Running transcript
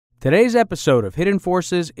Today's episode of Hidden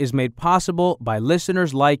Forces is made possible by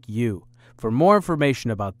listeners like you. For more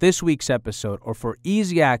information about this week's episode or for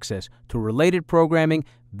easy access to related programming,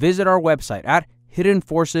 visit our website at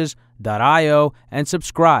hiddenforces.io and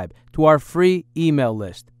subscribe to our free email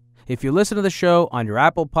list. If you listen to the show on your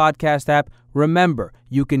Apple Podcast app, remember,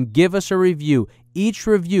 you can give us a review. Each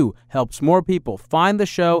review helps more people find the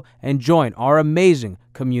show and join our amazing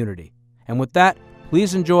community. And with that,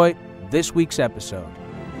 please enjoy this week's episode.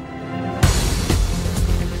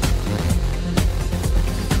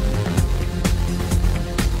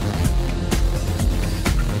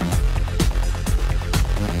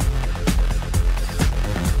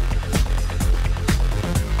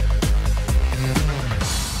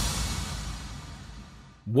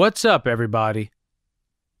 What's up, everybody?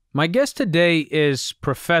 My guest today is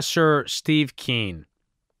Professor Steve Keen.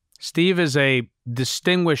 Steve is a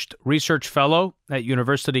distinguished research fellow at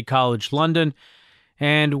University College London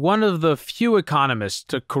and one of the few economists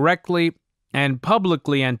to correctly and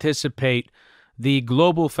publicly anticipate the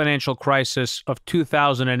global financial crisis of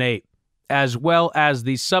 2008, as well as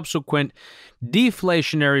the subsequent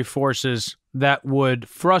deflationary forces that would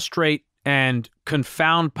frustrate and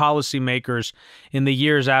confound policymakers in the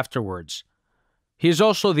years afterwards. He is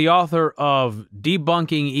also the author of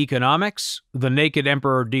Debunking Economics, The Naked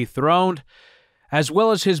Emperor Dethroned, as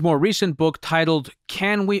well as his more recent book titled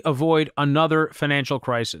Can We Avoid Another Financial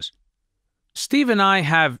Crisis? Steve and I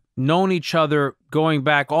have known each other going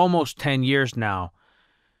back almost 10 years now.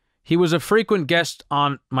 He was a frequent guest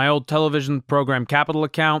on my old television program Capital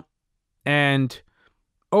Account, and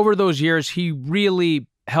over those years, he really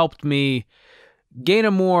helped me gain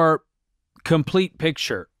a more complete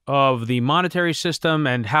picture of the monetary system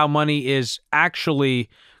and how money is actually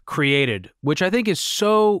created, which I think is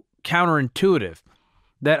so counterintuitive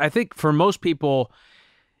that I think for most people,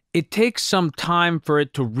 it takes some time for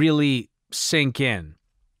it to really sink in.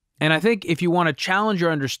 And I think if you want to challenge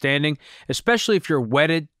your understanding, especially if you're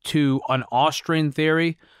wedded to an Austrian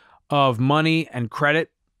theory of money and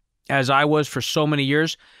credit, as I was for so many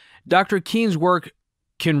years, Dr. Keen's work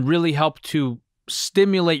can really help to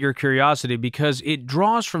stimulate your curiosity because it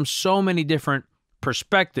draws from so many different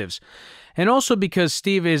perspectives. And also because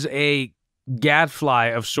Steve is a gadfly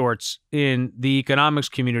of sorts in the economics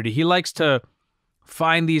community. He likes to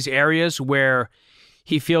find these areas where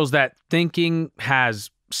he feels that thinking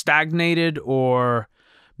has stagnated or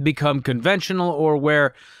become conventional, or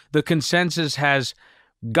where the consensus has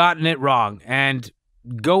gotten it wrong, and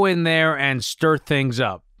go in there and stir things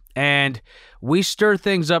up. And we stir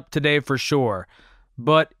things up today for sure,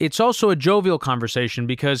 but it's also a jovial conversation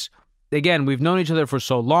because, again, we've known each other for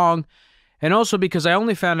so long, and also because I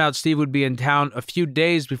only found out Steve would be in town a few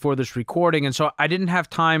days before this recording, and so I didn't have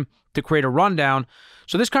time to create a rundown.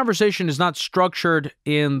 So this conversation is not structured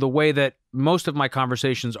in the way that most of my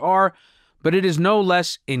conversations are, but it is no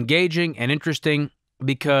less engaging and interesting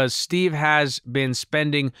because Steve has been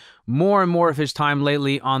spending more and more of his time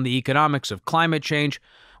lately on the economics of climate change,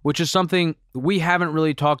 which is something we haven't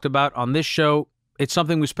really talked about on this show. It's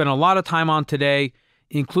something we spent a lot of time on today,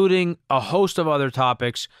 including a host of other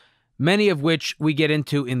topics, many of which we get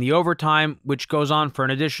into in the overtime, which goes on for an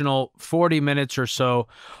additional 40 minutes or so.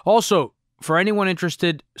 Also, for anyone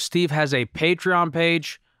interested, Steve has a Patreon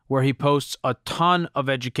page where he posts a ton of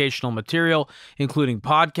educational material, including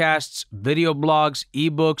podcasts, video blogs,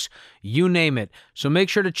 ebooks, you name it. So make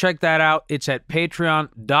sure to check that out. It's at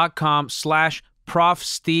patreon.com/Prof.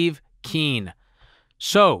 Steve Keen.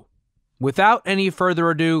 So, without any further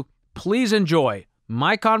ado, please enjoy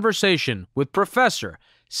my conversation with Professor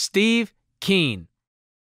Steve Keen.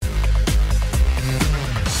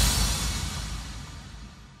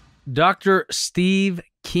 Dr. Steve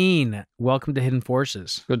Keen, welcome to Hidden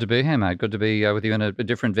Forces. Good to be here, mate. Good to be with you in a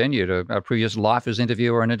different venue to our previous life as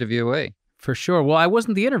interviewer and interviewee. For sure. Well, I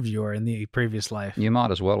wasn't the interviewer in the previous life. You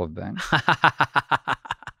might as well have been.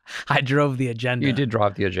 I drove the agenda. You did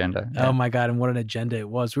drive the agenda. Yeah. Oh my God, and what an agenda it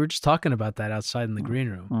was. We were just talking about that outside in the green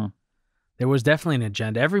room. There was definitely an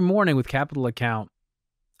agenda. Every morning with Capital Account,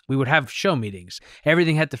 we would have show meetings.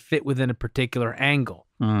 Everything had to fit within a particular angle.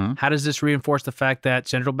 How does this reinforce the fact that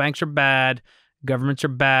central banks are bad, governments are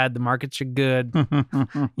bad, the markets are good,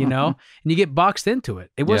 you know? And you get boxed into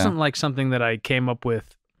it. It wasn't like something that I came up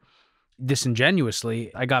with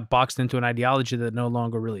disingenuously. I got boxed into an ideology that no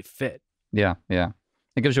longer really fit. Yeah, yeah.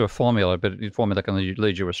 It gives you a formula, but a formula can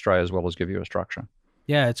lead you astray as well as give you a structure.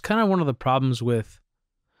 Yeah, it's kind of one of the problems with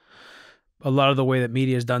a lot of the way that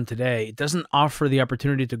media is done today. It doesn't offer the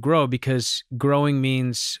opportunity to grow because growing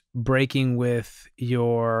means breaking with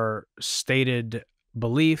your stated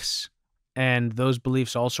beliefs and those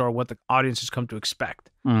beliefs also are what the audience has come to expect.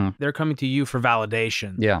 They're coming to you for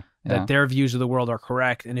validation. That their views of the world are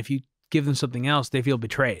correct, and if you give them something else, they feel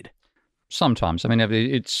betrayed. Sometimes. I mean,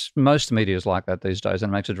 it's most media is like that these days,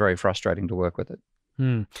 and it makes it very frustrating to work with it.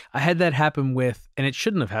 I had that happen with, and it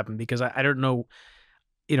shouldn't have happened because I don't know,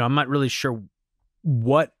 I'm not really sure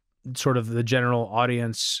what sort of the general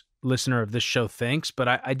audience listener of this show thinks, but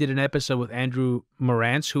I did an episode with Andrew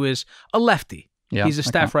Morantz, who is a lefty. He's a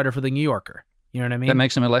staff writer for the New Yorker. You know what I mean? That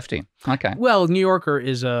makes him a lefty. Okay. Well, New Yorker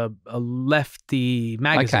is a lefty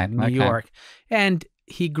magazine in New York, and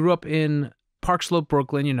he grew up in Park Slope,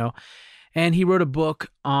 Brooklyn, and he wrote a book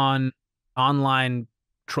on online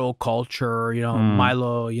troll culture,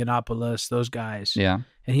 Milo Yiannopoulos, those guys. Yeah.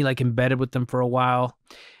 And he embedded with them for a while.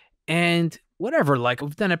 And whatever,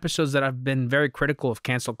 we've done episodes that I've been very critical of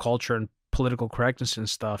cancel culture and political correctness and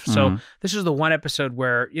stuff. So this is the one episode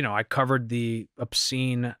where, I covered the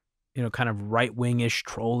obscene, kind of right-wing-ish,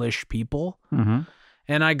 trollish people.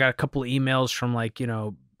 And I got a couple of emails from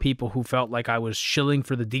people who felt like I was shilling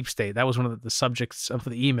for the deep state. That was one of the subjects of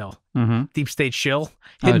the email. Deep state shill.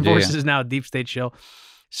 Hidden Voices is now a deep state shill.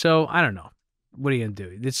 So I don't know. What are you going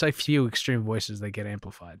to do? It's a few extreme voices that get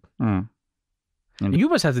amplified. You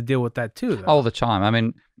must have to deal with that too, though. All the time. I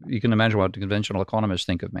mean, you can imagine what the conventional economists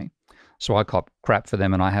think of me. So I cop crap for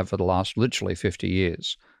them, and I have for the last literally 50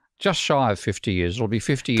 years. Just shy of 50 years. It'll be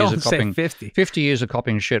 50 years of copying. 50 years of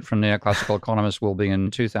copying shit from neoclassical economists will be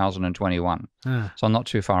in 2021. So I'm not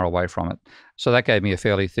too far away from it. So that gave me a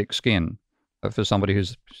fairly thick skin for somebody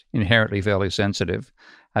who's inherently fairly sensitive,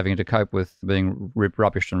 having to cope with being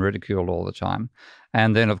rubbished and ridiculed all the time.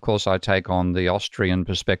 And then, of course, I take on the Austrian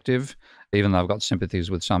perspective, even though I've got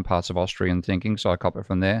sympathies with some parts of Austrian thinking, so I cop it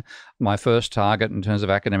from there. My first target in terms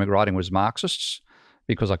of academic writing was Marxists,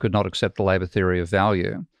 because I could not accept the labor theory of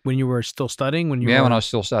value. When you were still studying? When I was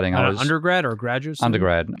still studying. I was undergrad or graduate student?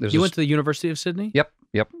 Undergrad. You went to the University of Sydney?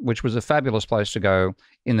 Yep, which was a fabulous place to go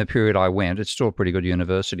in the period I went. It's still a pretty good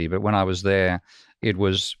university, but when I was there, it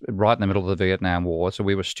was right in the middle of the Vietnam War, so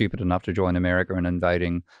we were stupid enough to join America in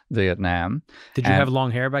invading Vietnam. Did you have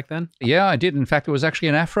long hair back then? Yeah, I did. In fact, it was actually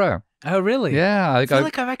an afro. Oh, really? Yeah. I feel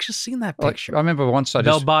like I've actually seen that picture. I remember once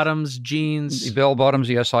bell-bottoms, jeans. Bell-bottoms,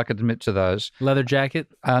 yes, I could admit to those. Leather jacket?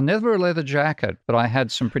 Never a leather jacket, but I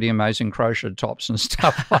had some pretty amazing crocheted tops and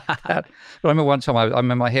stuff like that. But I remember one time, I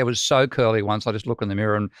remember my hair was so curly once, I just looked in the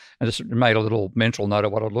mirror and just made a little mental note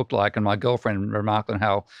of what it looked like, and my girlfriend remarked on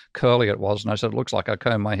how curly it was, and I said, it looks like I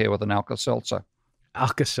combed my hair with an Alka-Seltzer.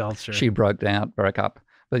 Alka-Seltzer. She broke up.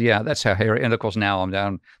 But yeah, that's how hair. And of course, now I'm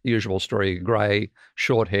down the usual story: grey,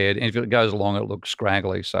 short-haired. And if it goes along, it looks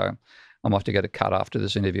scraggly. So I'm off to get a cut after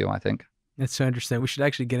this interview, I think. That's so interesting. We should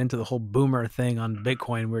actually get into the whole boomer thing on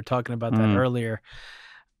Bitcoin. We were talking about that earlier.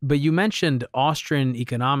 But you mentioned Austrian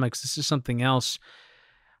economics. This is something else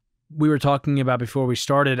we were talking about before we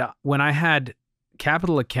started. When I had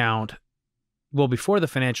Capital Account, well, before the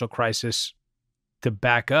financial crisis, to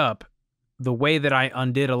back up, the way that I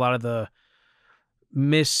undid a lot of the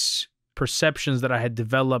misperceptions that I had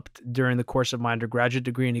developed during the course of my undergraduate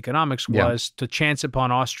degree in economics was to chance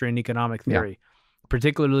upon Austrian economic theory,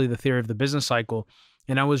 particularly the theory of the business cycle.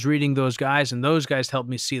 And I was reading those guys, and those guys helped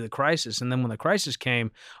me see the crisis. And then when the crisis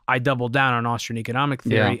came, I doubled down on Austrian economic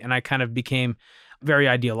theory, and I kind of became very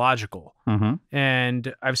ideological.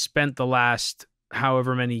 And I've spent the last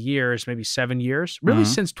however many years, maybe 7 years, really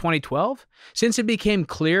since 2012, since it became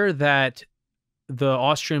clear that the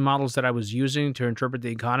Austrian models that I was using to interpret the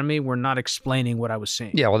economy were not explaining what I was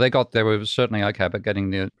seeing. Yeah, well, they were certainly okay, but getting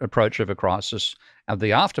the approach of a crisis,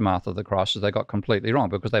 the aftermath of the crisis, they got completely wrong,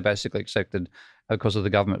 because they basically expected, because of the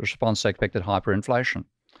government response, they expected hyperinflation.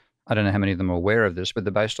 I don't know how many of them are aware of this, but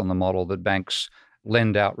they're based on the model that banks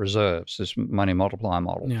lend out reserves, this money multiplier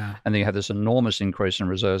model. Yeah. And then you have this enormous increase in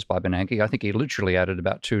reserves by Bernanke. I think he literally added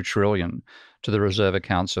about 2 trillion to the reserve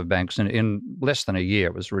accounts of banks in less than a year.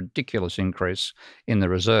 It was a ridiculous increase in the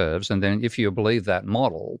reserves. And then if you believe that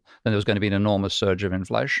model, then there was going to be an enormous surge of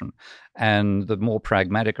inflation. And the more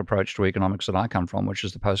pragmatic approach to economics that I come from, which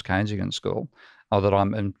is the post-Keynesian school, or that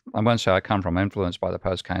I won't say I come from, influenced by the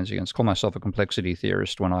post-Keynesians, call myself a complexity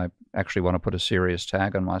theorist when I actually want to put a serious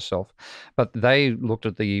tag on myself. But they looked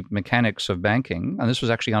at the mechanics of banking, and this was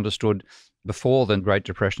actually understood before the Great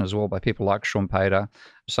Depression as well by people like Schumpeter,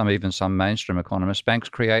 even some mainstream economists. Banks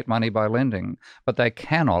create money by lending, but they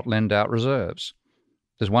cannot lend out reserves.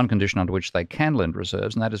 There's one condition under which they can lend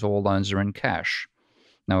reserves, and that is all loans are in cash.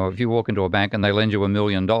 Now, if you walk into a bank and they lend you $1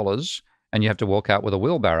 million and you have to walk out with a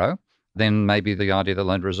wheelbarrow, then maybe the idea that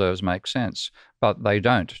lend reserves makes sense. But they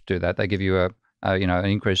don't do that. They give you a an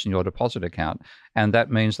increase in your deposit account. And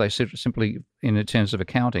that means they simply, in terms of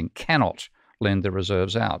accounting, cannot lend the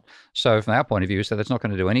reserves out. So from our point of view, so that's not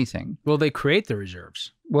going to do anything. Well, they create the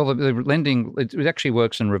reserves. Well, the lending, it actually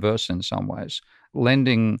works in reverse in some ways.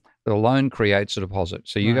 Lending, the loan creates a deposit.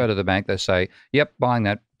 So you go to the bank, they say, yep, buying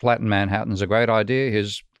that flat in Manhattan is a great idea.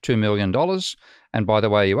 Here's $2 million. And by the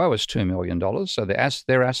way, you owe us $2 million. So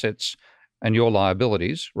their assets and your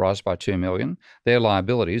liabilities rise by $2 million. Their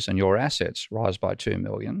liabilities and your assets rise by $2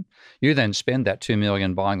 million. You then spend that $2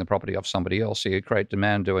 million buying the property off somebody else, so you create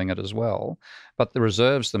demand doing it as well. But the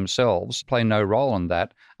reserves themselves play no role in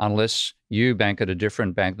that unless you bank at a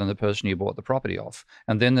different bank than the person you bought the property off.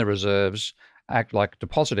 And then the reserves act like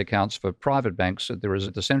deposit accounts for private banks at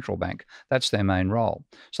the central bank. That's their main role.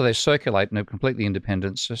 So they circulate in a completely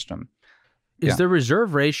independent system. Is the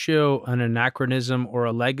reserve ratio an anachronism or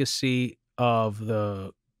a legacy of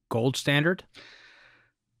the gold standard?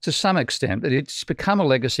 To some extent, it's become a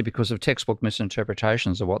legacy because of textbook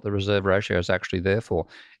misinterpretations of what the reserve ratio is actually there for.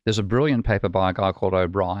 There's a brilliant paper by a guy called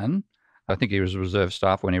O'Brien. I think he was a reserve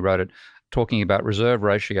staff when he wrote it, talking about reserve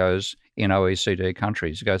ratios in OECD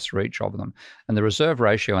countries. He goes through each of them. And the reserve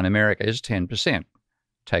ratio in America is 10%.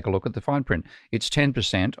 Take a look at the fine print. It's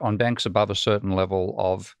 10% on banks above a certain level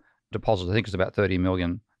of deposits. I think it's about $30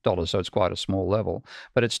 million, so it's quite a small level.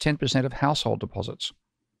 But it's 10% of household deposits.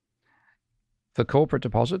 For corporate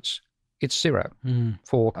deposits, it's zero.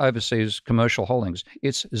 For overseas commercial holdings,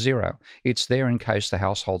 it's zero. It's there in case the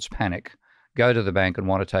households panic, go to the bank and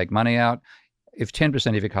want to take money out. If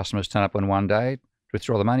 10% of your customers turn up on one day to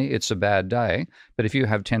withdraw the money, it's a bad day. But if you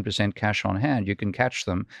have 10% cash on hand, you can catch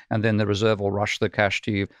them, and then the reserve will rush the cash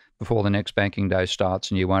to you before the next banking day starts,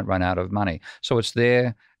 and you won't run out of money. So it's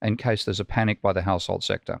there in case there's a panic by the household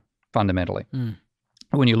sector, fundamentally.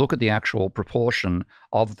 When you look at the actual proportion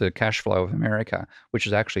of the cash flow of America, which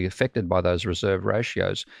is actually affected by those reserve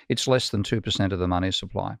ratios, it's less than 2% of the money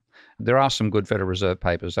supply. There are some good Federal Reserve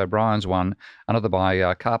papers. O'Brien's one, another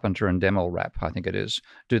by Carpenter and Demelrap, I think it is,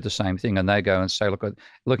 do the same thing. And they go and say,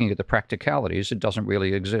 looking at the practicalities, it doesn't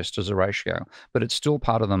really exist as a ratio. But it's still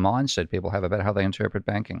part of the mindset people have about how they interpret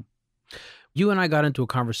banking. You and I got into a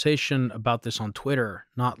conversation about this on Twitter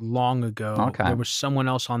not long ago. Okay. There was someone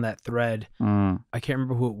else on that thread. I can't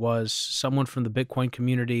remember who it was, someone from the Bitcoin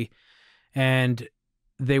community. And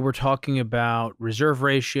they were talking about reserve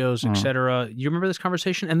ratios, et cetera. You remember this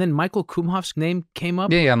conversation? And then Michael Kumhoff's name came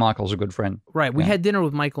up. Yeah, Michael's a good friend. Right. We had dinner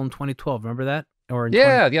with Michael in 2012. Remember that? Or in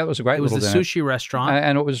it was a great It was little the dinner. sushi restaurant.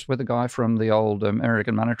 And it was with a guy from the old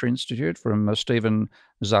American Monetary Institute, from Stephen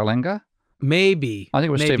Zalenga. Maybe. I think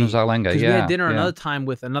it was Stephen Zalenga, Because we had dinner another time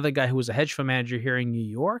with another guy who was a hedge fund manager here in New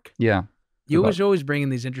York. Yeah. You always bring in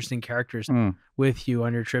these interesting characters with you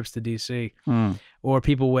on your trips to D.C. Or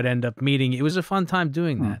people would end up meeting. It was a fun time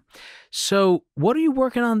doing that. So what are you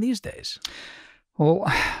working on these days? Well,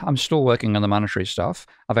 I'm still working on the monetary stuff.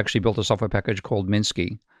 I've actually built a software package called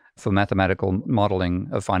Minsky for mathematical modeling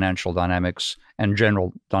of financial dynamics and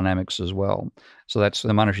general dynamics as well. So that's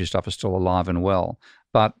the monetary stuff is still alive and well.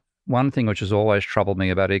 But one thing which has always troubled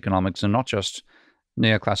me about economics, and not just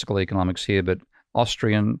neoclassical economics here, but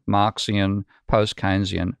Austrian, Marxian,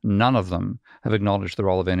 post-Keynesian, none of them have acknowledged the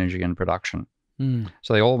role of energy in production.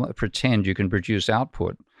 So they all pretend you can produce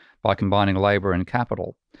output by combining labor and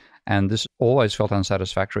capital. And this always felt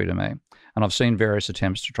unsatisfactory to me. And I've seen various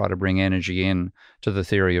attempts to try to bring energy in to the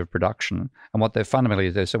theory of production. And what they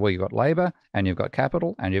said, well, you've got labor and you've got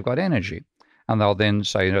capital and you've got energy. And they'll then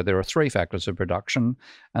say, there are three factors of production.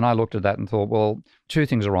 And I looked at that and thought, well, two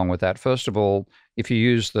things are wrong with that. First of all, if you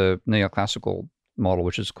use the neoclassical model,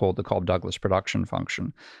 which is called the Cobb-Douglas production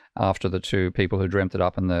function, after the two people who dreamt it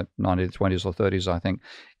up in the 1920s or 30s, I think,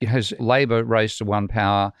 it has labor raised to one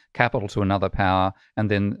power, capital to another power,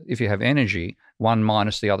 and then if you have energy, one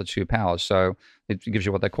minus the other two powers. So it gives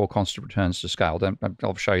you what they call constant returns to scale.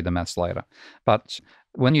 I'll show you the maths later. But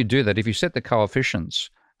when you do that, if you set the coefficients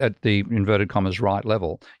at the inverted commas right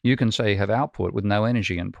level, you can say you have output with no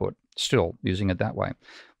energy input, still using it that way,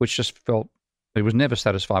 which just felt, it was never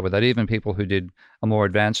satisfied with that. Even people who did a more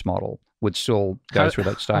advanced model would still go through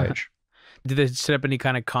that stage. Did they set up any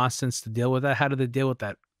kind of constants to deal with that? How did they deal with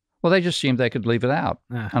that? Well, they just assumed they could leave it out.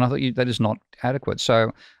 And I thought that is not adequate.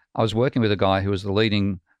 So I was working with a guy who was the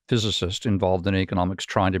leading physicist involved in economics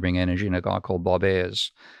trying to bring energy, and a guy called Bob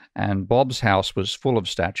Ayres. And Bob's house was full of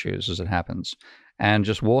statues, as it happens. And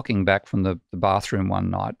just walking back from the bathroom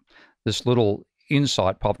one night, this little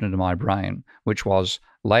insight popped into my brain, which was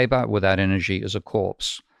labor without energy is a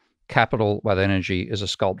corpse. Capital without energy is a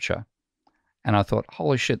sculpture. And I thought,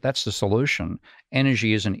 holy shit, that's the solution.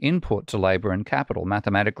 Energy is an input to labor and capital.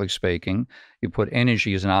 Mathematically speaking, you put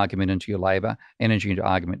energy as an argument into your labor, energy into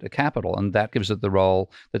argument to capital, and that gives it the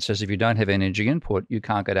role that says if you don't have energy input, you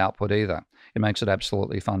can't get output either. It makes it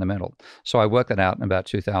absolutely fundamental. So I worked that out in about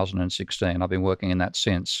 2016. I've been working in that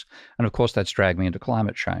since. And of course, that's dragged me into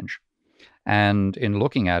climate change. And in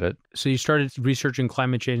looking at it... So you started researching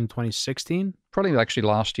climate change in 2016? Probably actually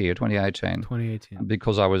last year, 2018. 2018.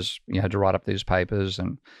 Because I had to write up these papers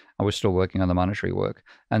and I was still working on the monetary work.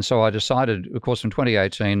 And so I decided, of course, in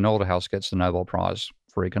 2018, Nordhaus gets the Nobel Prize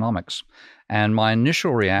for economics. And my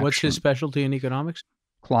initial reaction... What's his specialty in economics?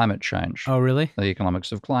 Climate change. Oh, really? The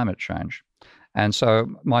economics of climate change. And so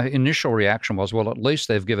my initial reaction was, well, at least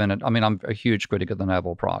they've given it... I mean, I'm a huge critic of the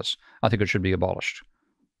Nobel Prize. I think it should be abolished.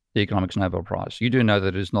 The economics Nobel Prize. You do know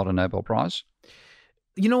that it is not a Nobel Prize?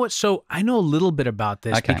 You know what? So I know a little bit about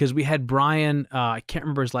this because we had Brian, I can't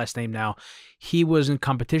remember his last name now. He was in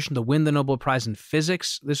competition to win the Nobel Prize in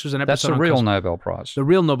physics. This was an episode. That's the real Nobel Prize. The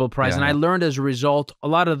real Nobel Prize. And I learned as a result, a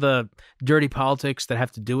lot of the dirty politics that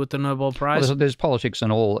have to do with the Nobel Prize. Well, there's politics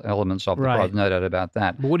in all elements of the prize, no doubt about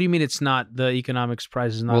that. But what do you mean it's not, the economics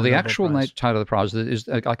prize is not Well, the actual title of the prize is,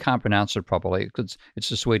 I can't pronounce it properly because it's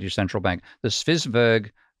the Swedish Central Bank. The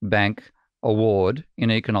Swissberg Bank Award in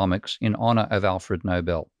Economics in honor of Alfred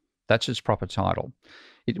Nobel. That's its proper title.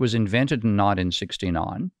 It was invented in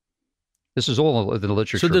 1969. This is all of the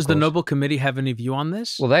literature. So does the Nobel Committee have any view on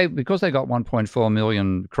this? Well, because they got 1.4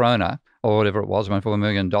 million krona, or whatever it was, $1.4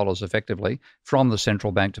 million effectively, from the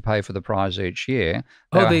central bank to pay for the prize each year.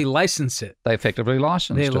 They license it. They effectively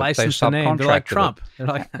licensed it. They licensed the name. They're like Trump. They're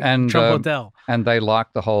like Trump Hotel. And they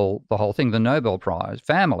liked the whole thing. The Nobel Prize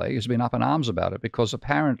family has been up in arms about it because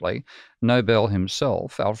apparently Nobel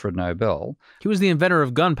himself, Alfred Nobel... He was the inventor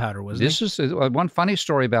of gunpowder, wasn't he? This is one funny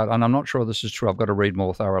story about, and I'm not sure this is true, I've got to read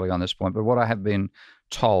more thoroughly on this point, but what I have been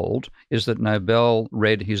told is that Nobel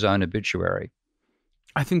read his own obituary.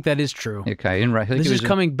 I think that is true. Okay. This is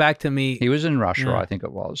coming back to me. He was in Russia, I think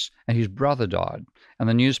it was, and his brother died. And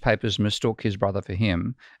the newspapers mistook his brother for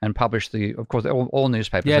him and published of course, all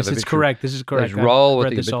newspapers have Yes, it's correct. This is correct. Roll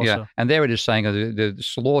with this also. Yeah. And there it is saying they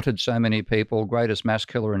slaughtered so many people, greatest mass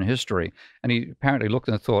killer in history. And he apparently looked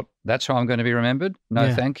and thought, that's how I'm going to be remembered?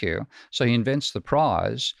 No, thank you. So he invents the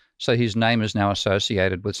prize. So his name is now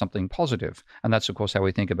associated with something positive. And that's, of course, how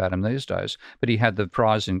we think about him these days. But he had the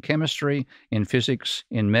prize in chemistry, in physics,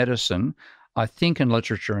 in medicine, I think in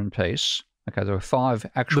literature and peace. Okay, there were 5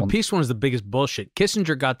 actual... The peace one is the biggest bullshit.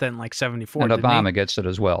 Kissinger got that in like 74, and Obama gets it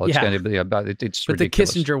as well. It's going to be about it's But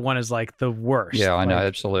ridiculous. The Kissinger one is like the worst. Yeah, I know,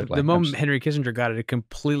 absolutely. The moment Henry Kissinger got it, it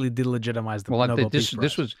completely delegitimized the Nobel Peace Prize.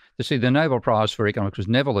 This was, you see, the Nobel Prize for economics was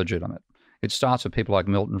never legitimate. It starts with people like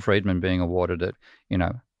Milton Friedman being awarded it. You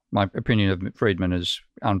know, my opinion of Friedman is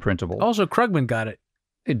unprintable. Also, Krugman got it.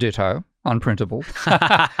 Ditto. Unprintable.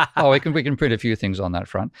 We can print a few things on that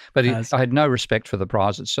front. But I had no respect for the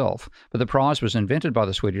prize itself. But the prize was invented by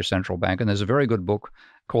the Swedish Central Bank, and there's a very good book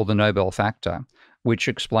called The Nobel Factor, which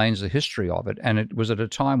explains the history of it. And it was at a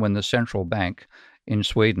time when the central bank in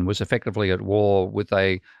Sweden was effectively at war with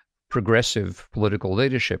a progressive political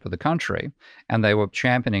leadership of the country, and they were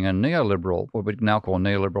championing a neoliberal, what we now call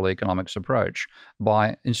neoliberal economics approach,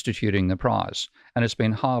 by instituting the prize. And it's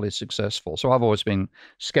been highly successful. So I've always been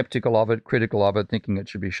skeptical of it, critical of it, thinking it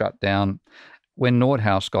should be shut down. When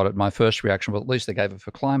Nordhaus got it, my first reaction, well, at least they gave it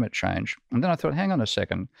for climate change. And then I thought, hang on a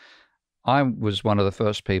second. I was one of the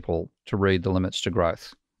first people to read The Limits to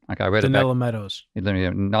Growth. Okay, I read it back Meadows. in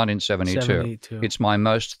 1972. 72. It's my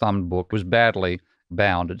most thumbed book. It was badly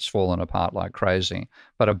bound. It's fallen apart like crazy.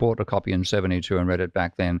 But I bought a copy in 72 and read it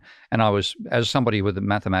back then. And I was, as somebody with a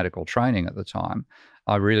mathematical training at the time,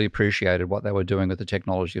 I really appreciated what they were doing with the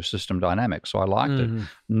technology of system dynamics. So I liked it.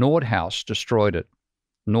 Nordhaus destroyed it.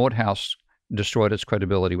 Nordhaus destroyed its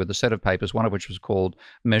credibility with a set of papers, one of which was called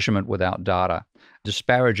Measurement Without Data,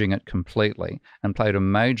 disparaging it completely, and played a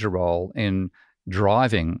major role in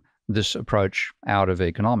driving this approach out of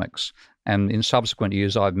economics. And in subsequent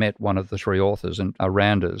years, I've met one of the 3 authors, and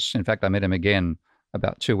Randers. In fact, I met him again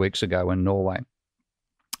about 2 weeks ago in Norway.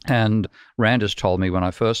 And Randers told me when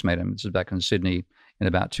I first met him, this is back in Sydney in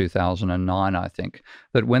about 2009, I think,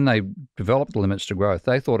 that when they developed the limits to growth,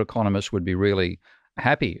 they thought economists would be really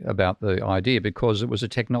happy about the idea because it was a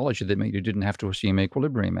technology that meant you didn't have to assume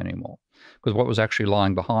equilibrium anymore. Because what was actually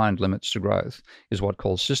lying behind limits to growth is what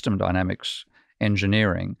called system dynamics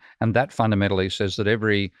engineering. And that fundamentally says that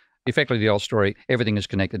effectively the old story, everything is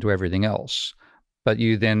connected to everything else. But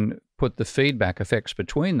you then put the feedback effects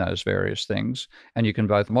between those various things, and you can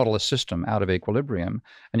both model a system out of equilibrium,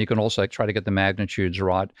 and you can also try to get the magnitudes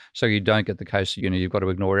right so you don't get the case that you've got to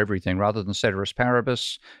ignore everything. Rather than ceteris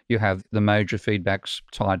paribus, you have the major feedbacks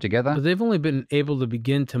tied together. But they've only been able to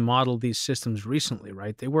begin to model these systems recently,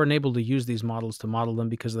 right? They weren't able to use these models to model them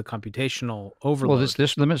because of the computational overload. Well,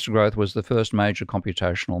 this limits to growth was the first major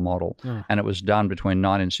computational model, and it was done between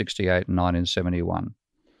 1968 and 1971.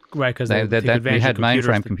 Right, because we had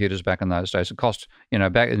mainframe computers back in those days. It cost,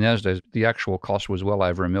 back in those days, the actual cost was well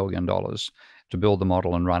over $1 million to build the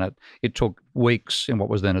model and run it. It took weeks in what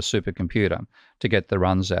was then a supercomputer to get the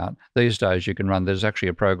runs out. These days, you can run. There's actually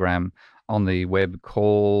a program on the web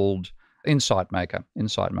called Insight Maker.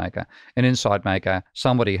 In Insight Maker,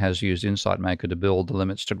 somebody has used Insight Maker to build the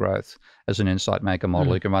limits to growth as an Insight Maker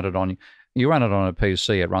model. You can run it on. You run it on a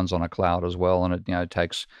PC, it runs on a cloud as well, and it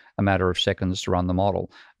takes a matter of seconds to run the model.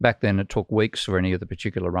 Back then, it took weeks for any of the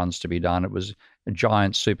particular runs to be done. It was a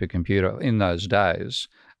giant supercomputer in those days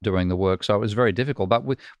doing the work, so it was very difficult. But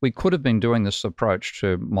we could have been doing this approach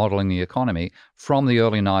to modeling the economy from the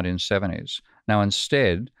early 1970s. Now,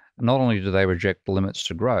 instead, not only do they reject the limits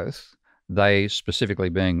to growth, they, specifically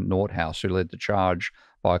being Nordhaus, who led the charge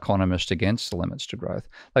by economists against the limits to growth,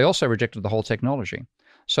 they also rejected the whole technology.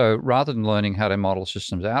 So rather than learning how to model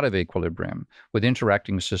systems out of equilibrium, with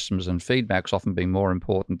interacting systems and feedbacks often being more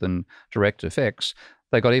important than direct effects,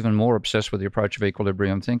 they got even more obsessed with the approach of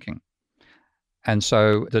equilibrium thinking. And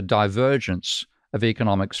so the divergence of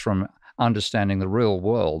economics from understanding the real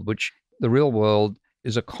world, which the real world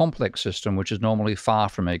is a complex system which is normally far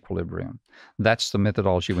from equilibrium. That's the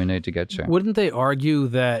methodology we need to get to. Wouldn't they argue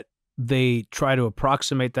that they try to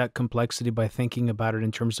approximate that complexity by thinking about it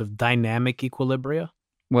in terms of dynamic equilibria?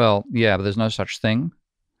 Well, yeah, but there's no such thing.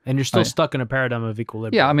 And you're still stuck in a paradigm of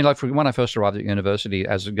equilibrium. Yeah, I mean, like when I first arrived at university,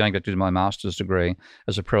 as going to do my master's degree,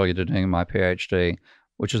 as a prelude to doing my PhD,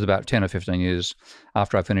 which was about 10 or 15 years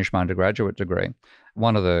after I finished my undergraduate degree,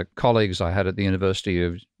 one of the colleagues I had at the University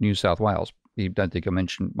of New South Wales, you don't think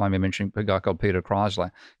mind me mentioning a guy called Peter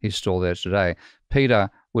Chrysler, he's still there today. Peter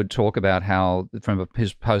would talk about how, from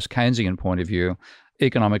his post-Keynesian point of view,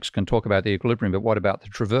 economics can talk about the equilibrium, but what about the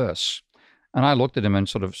traverse? And I looked at him and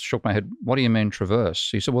sort of shook my head. What do you mean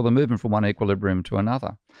traverse? He said, well, the movement from one equilibrium to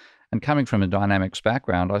another. And coming from a dynamics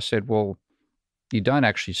background, I said, well, you don't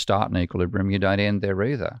actually start in equilibrium. You don't end there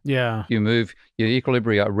either. Yeah. You move, your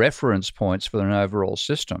equilibria are reference points for an overall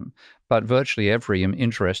system, but virtually every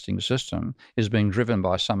interesting system is being driven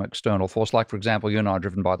by some external force. Like, for example, you and I are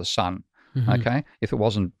driven by the sun. Okay? If it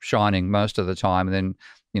wasn't shining most of the time, then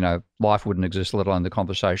life wouldn't exist, let alone the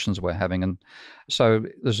conversations we're having. And so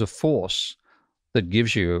there's a force that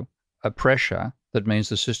gives you a pressure that means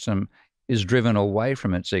the system is driven away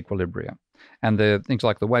from its equilibrium. And the things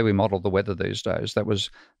like the way we model the weather these days, that was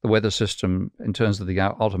the weather system in terms of the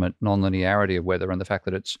ultimate nonlinearity of weather and the fact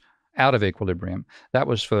that it's out of equilibrium. That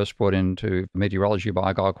was first brought into meteorology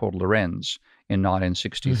by a guy called Lorenz in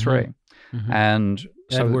 1963. And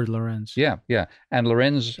Edward Lorenz. Yeah. And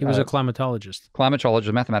Lorenz... He was a climatologist.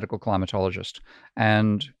 A mathematical climatologist.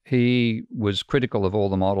 And he was critical of all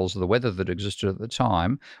the models of the weather that existed at the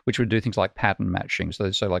time, which would do things like pattern matching. So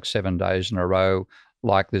they'd say like 7 days in a row,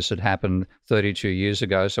 like this had happened 32 years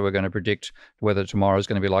ago. So we're going to predict whether tomorrow is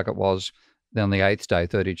going to be like it was on the 8th day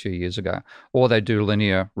 32 years ago. Or they do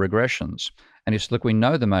linear regressions. And he said, look, we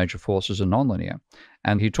know the major forces are nonlinear.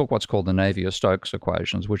 And he took what's called the Navier-Stokes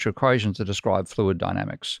equations, which are equations that describe fluid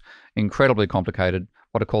dynamics. Incredibly complicated,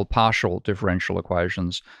 what are called partial differential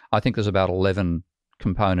equations. I think there's about 11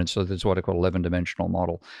 components, so there's what I call 11-dimensional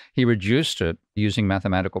model. He reduced it using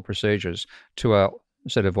mathematical procedures to a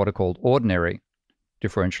set of what are called ordinary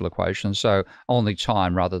differential equations, so only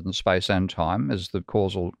time rather than space and time as the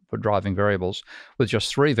causal for driving variables, with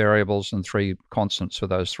just 3 variables and 3 constants for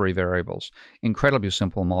those 3 variables. Incredibly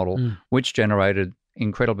simple model, which generated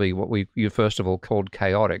incredibly what you first of all called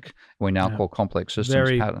chaotic, we now call complex systems.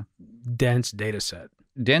 Very dense data set.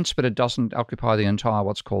 Dense, but it doesn't occupy the entire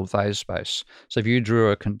what's called phase space. So if you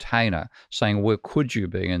drew a container saying, where could you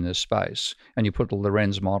be in this space? And you put a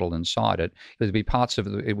Lorenz model inside it, there'd be parts of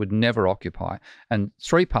it would never occupy. And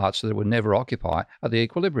 3 parts that it would never occupy are the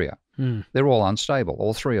equilibria. They're all unstable,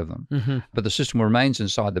 all 3 of them. But the system remains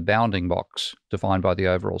inside the bounding box defined by the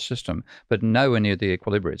overall system, but nowhere near the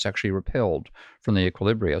equilibria. It's actually repelled from the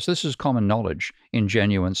equilibria. So this is common knowledge in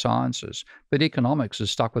genuine sciences. But economics is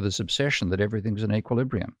stuck with this obsession that everything's in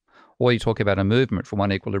equilibrium. Or you talk about a movement from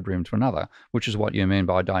one equilibrium to another, which is what you mean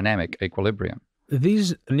by dynamic equilibrium.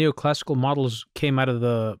 These neoclassical models came out of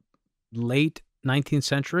the late 19th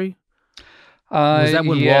century? Was that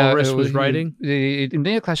when Yeah, Walras was writing?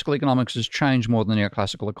 Neoclassical economics has changed more than the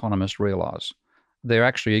neoclassical economists realise. They're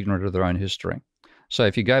actually ignorant of their own history. So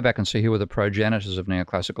if you go back and see who were the progenitors of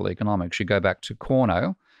neoclassical economics, you go back to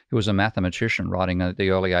Cornot, who was a mathematician writing in the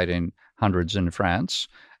early 1800s in France.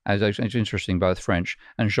 It's interesting, both French,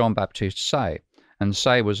 and Jean-Baptiste Say. And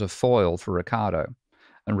Say was a foil for Ricardo.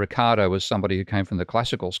 And Ricardo was somebody who came from the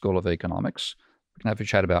classical school of economics. We can have a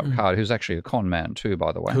chat about Ricardo, who's actually a con man too,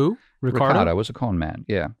 by the way. Who? Ricardo was a con man,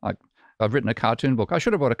 yeah. I've written a cartoon book. I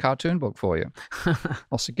should have brought a cartoon book for you.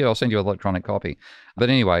 I'll send you an electronic copy. But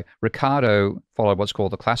anyway, Ricardo followed what's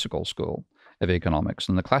called the classical school of economics.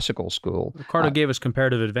 And the classical school... Ricardo gave us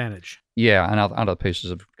comparative advantage. Yeah, and other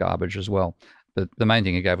pieces of garbage as well. But the main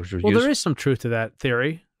thing he gave us was... Well, there is some truth to that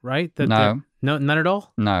theory, right? No. No, none at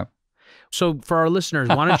all? No. So for our listeners,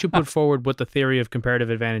 why don't you put forward what the theory of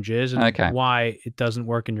comparative advantage is and why it doesn't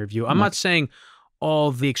work in your view? I'm not saying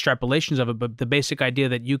all the extrapolations of it, but the basic idea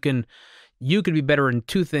that you could be better in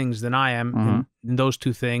two things than I am in those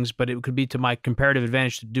two things, but it could be to my comparative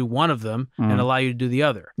advantage to do one of them and allow you to do the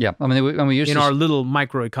other. Yeah, I mean, we use our little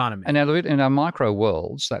microeconomy. And in our micro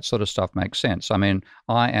worlds, that sort of stuff makes sense. I mean,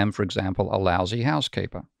 I am, for example, a lousy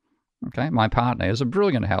housekeeper. Okay, my partner is a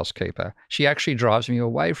brilliant housekeeper. She actually drives me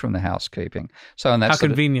away from the housekeeping. So, and that's how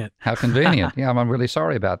convenient. How convenient. Yeah, I'm really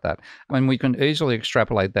sorry about that. I mean, we can easily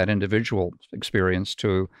extrapolate that individual experience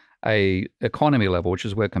to a economy level, which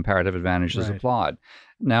is where comparative advantage is applied.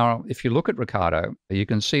 Now, if you look at Ricardo, you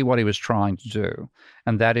can see what he was trying to do,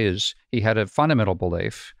 and that is he had a fundamental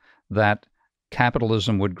belief that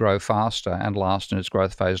capitalism would grow faster and last in its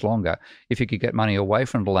growth phase longer if you could get money away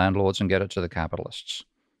from the landlords and get it to the capitalists.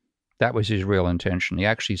 That was his real intention. He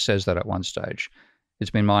actually says that at one stage. It's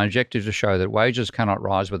been my objective to show that wages cannot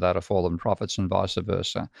rise without a fall in profits and vice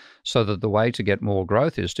versa, so that the way to get more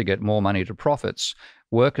growth is to get more money to profits.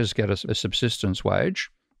 Workers get a subsistence wage.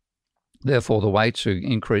 Therefore, the way to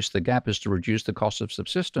increase the gap is to reduce the cost of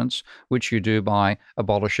subsistence, which you do by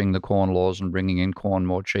abolishing the corn laws and bringing in corn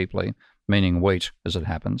more cheaply, meaning wheat, as it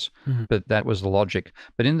happens. But that was the logic.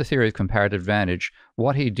 But in the theory of comparative advantage,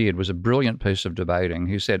 what he did was a brilliant piece of debating.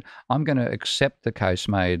 He said, I'm going to accept the case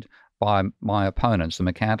made by my opponents, the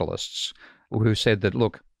mercantilists, who said that,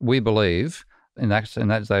 look, we believe, in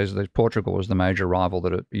those days, Portugal was the major rival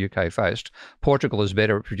that the UK faced. Portugal is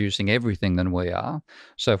better at producing everything than we are.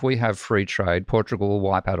 So if we have free trade, Portugal will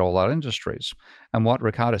wipe out all our industries. And what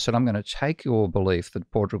Ricardo said, I'm going to take your belief that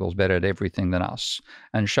Portugal's better at everything than us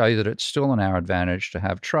and show you that it's still in our advantage to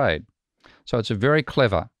have trade. So it's a very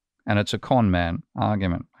clever and it's a con man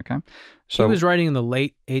argument. Okay, so he was writing in the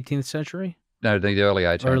late 18th century. No, the early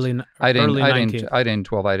 18th. Early 19th.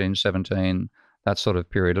 1812, 1817. That sort of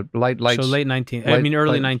period, so late 19th. I mean,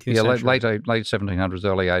 early 19th century. Yeah, late 1700s,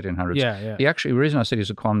 early 1800s. Yeah. He actually, the reason I said he's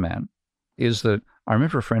a con man is that I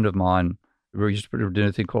remember a friend of mine who used to do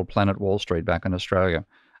a thing called Planet Wall Street back in Australia,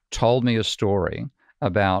 told me a story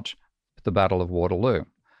about the Battle of Waterloo.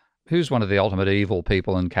 Who's one of the ultimate evil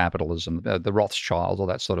people in capitalism? The Rothschilds or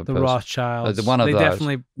that sort of person. The Rothschilds. One of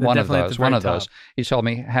those. One of those. He told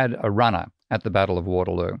me had a runner at the Battle of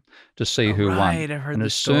Waterloo to see who won. I've heard and the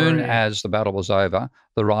as story. soon as the battle was over,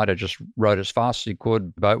 the rider just rode as fast as he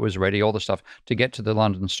could, boat was ready, all the stuff, to get to the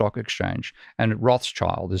London Stock Exchange. And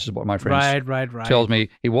Rothschild, this is what my friend tells me,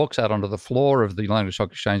 he walks out onto the floor of the London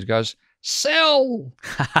Stock Exchange and goes, "Sell!"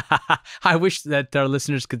 I wish that our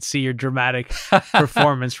listeners could see your dramatic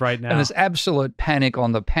performance right now. And there's absolute panic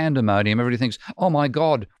on the pandemonium. Everybody thinks, oh my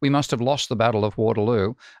God, we must have lost the Battle of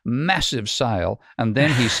Waterloo. Massive sale. And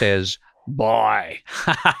then he says, buy.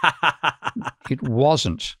 It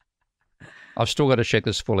wasn't. I've still got to check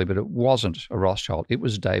this fully, but it wasn't a Rothschild. It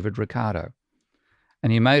was David Ricardo.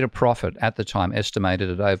 And he made a profit at the time,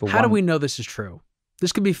 estimated at over How do we know this is true?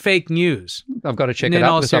 This could be fake news. I've got to check it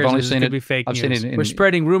out because I've only seen it. Be fake I've news. seen it. We're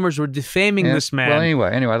spreading rumors. We're defaming this man. Well,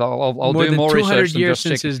 anyway, I'll do more research than just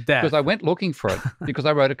since his death. Because I went looking for it because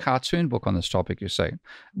I wrote a cartoon book on this topic. You see,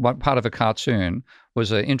 one part of a cartoon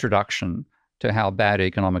was an introduction to how bad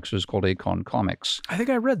economics was, called Econ Comics. I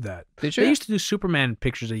think I read that. Did you? They used to do Superman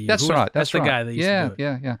pictures of you. That's right. That's the guy that used to do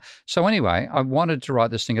it. Yeah. So anyway, I wanted to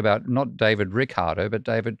write this thing about not David Ricardo, but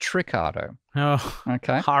David Tricardo. Oh,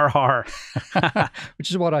 okay. Har.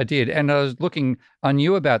 Which is what I did. And I was looking, I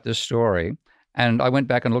knew about this story, and I went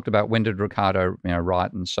back and looked about when did Ricardo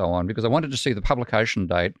write and so on, because I wanted to see the publication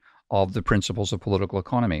date of the Principles of Political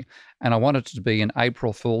Economy. And I wanted it to be an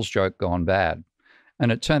April Fool's joke gone bad.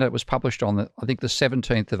 And it turned out it was published on, I think, the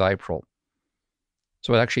 17th of April.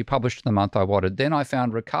 So it actually published in the month I wanted. Then I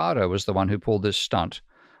found Ricardo was the one who pulled this stunt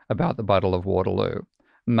about the Battle of Waterloo,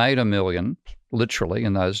 made $1 million, literally,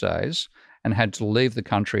 in those days, and had to leave the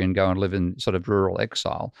country and go and live in sort of rural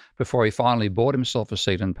exile before he finally bought himself a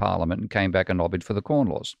seat in Parliament and came back and lobbied for the Corn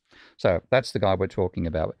Laws. So that's the guy we're talking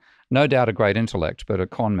about. No doubt a great intellect, but a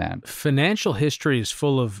con man. Financial history is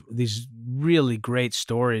full of these really great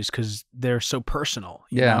stories because they're so personal,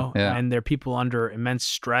 you know? And they're people under immense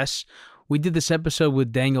stress. We did this episode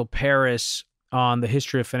with Daniel Paris on the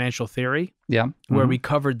history of financial theory, where we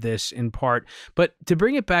covered this in part. But to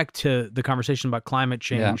bring it back to the conversation about climate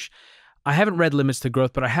change, I haven't read Limits to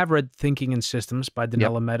Growth, but I have read Thinking in Systems by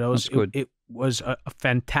Donella Meadows. It was a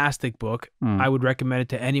fantastic book. I would recommend it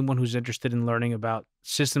to anyone who's interested in learning about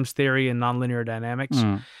systems theory and nonlinear dynamics.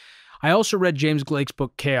 I also read James Blake's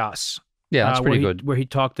book, Chaos. Yeah, that's pretty good. Where he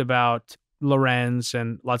talked about Lorenz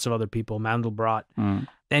and lots of other people, Mandelbrot.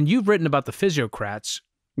 And you've written about the physiocrats,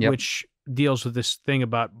 which deals with this thing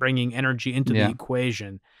about bringing energy into the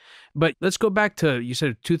equation. But let's go back to, you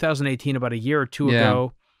said 2018, about a year or two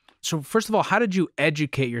ago. So first of all, how did you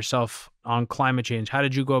educate yourself on climate change? How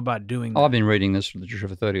did you go about doing that? I've been reading this literature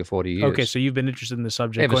for 30 or 40 years. Okay, so you've been interested in the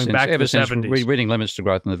subject going back to the 70s. Reading Limits to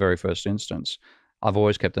Growth in the very first instance. I've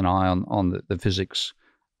always kept an eye on the physics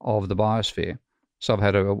of the biosphere. So I've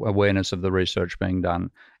had an awareness of the research being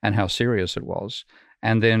done and how serious it was.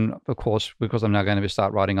 And then, of course, because I'm now going to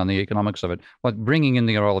start writing on the economics of it, bringing in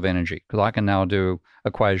the role of energy, because I can now do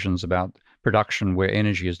equations about production where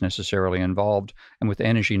energy is necessarily involved. And with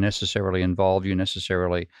energy necessarily involved, you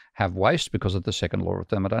necessarily have waste because of the second law of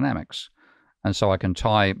thermodynamics. And so I can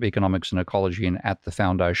tie economics and ecology in at the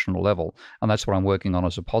foundational level. And that's what I'm working on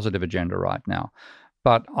as a positive agenda right now.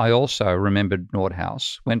 But I also remembered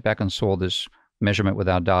Nordhaus, went back and saw this measurement with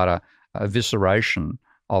our data, evisceration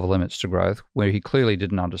of Limits to Growth, where he clearly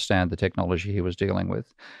didn't understand the technology he was dealing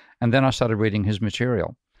with. And then I started reading his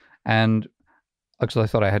material. And because I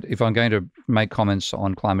thought if I'm going to make comments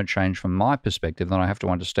on climate change from my perspective, then I have to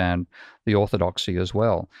understand the orthodoxy as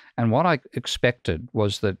well. And what I expected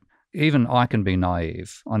was that even I can be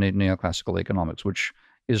naive on neoclassical economics, which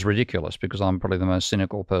is ridiculous because I'm probably the most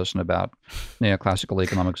cynical person about neoclassical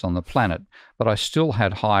economics on the planet. But I still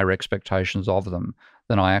had higher expectations of them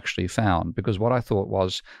than I actually found, because what I thought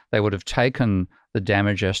was they would have taken the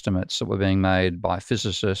damage estimates that were being made by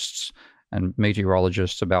physicists and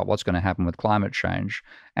meteorologists about what's going to happen with climate change,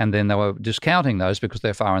 and then they were discounting those because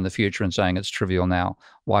they're far in the future and saying it's trivial now,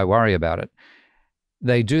 why worry about it?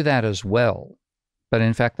 They do that as well, but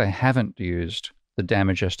in fact they haven't used the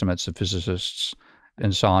damage estimates of physicists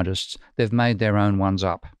and scientists. They've made their own ones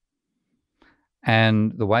up.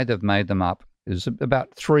 And the way they've made them up is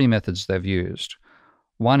about three methods they've used.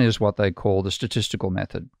 One is what they call the statistical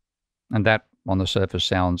method, and that on the surface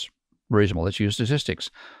sounds reasonable. Let's use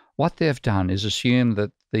statistics. What they've done is assume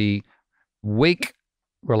that the weak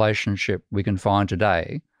relationship we can find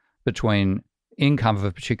today between income of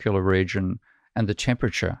a particular region and the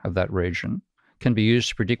temperature of that region can be used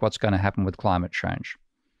to predict what's going to happen with climate change.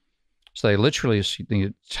 So they literally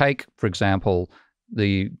take, for example,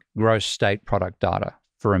 the gross state product data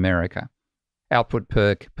for America, output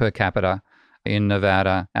per capita in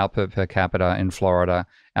Nevada, output per capita in Florida,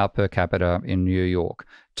 output per capita in New York.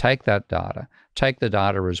 Take that data, take the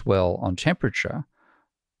data as well on temperature,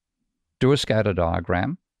 do a scatter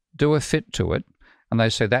diagram, do a fit to it, and they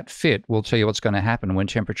say that fit will tell you what's going to happen when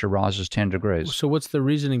temperature rises 10 degrees. So what's the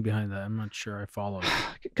reasoning behind that? I'm not sure I follow.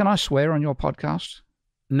 Can I swear on your podcast?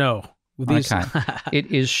 No. Okay.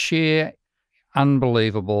 It is sheer,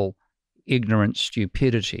 unbelievable, ignorant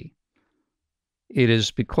stupidity. It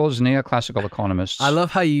is because neoclassical economists... I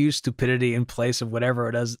love how you use stupidity in place of whatever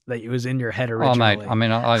it is that was in your head originally. Oh, mate. I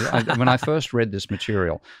mean, I when I first read this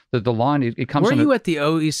material, the line, it comes... Were you at the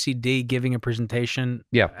OECD giving a presentation?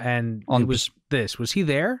 Yeah. And it was this. Was he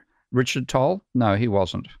there? Richard Toll? No, he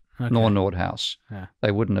wasn't. Okay. Nor Nordhaus. Yeah.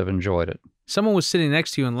 They wouldn't have enjoyed it. Someone was sitting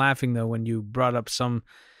next to you and laughing, though, when you brought up some...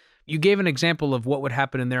 You gave an example of what would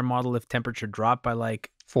happen in their model if temperature dropped by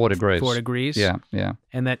like 4 degrees. 4 degrees. Yeah, yeah.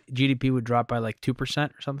 And that GDP would drop by like 2%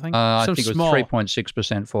 or something? I think it was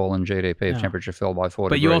 3.6% fall in GDP if temperature fell by 4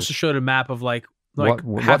 degrees. But you also showed a map of like half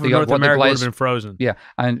of North America would have been frozen. Yeah,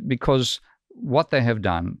 and because what they have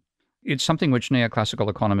done, it's something which neoclassical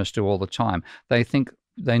economists do all the time. They think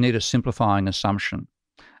they need a simplifying assumption.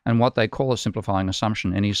 And what they call a simplifying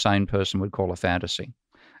assumption, any sane person would call a fantasy.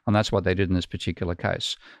 And that's what they did in this particular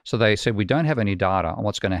case. So they said, we don't have any data on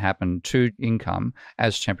what's going to happen to income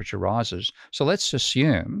as temperature rises. So let's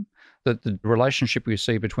assume that the relationship we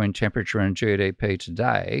see between temperature and GDP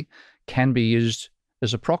today can be used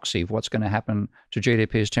as a proxy of what's going to happen to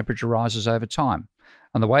GDP as temperature rises over time.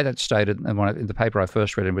 And the way that's stated in the paper I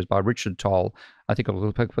first read it was by Richard Toll. I think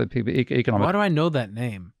economic. Why do I know that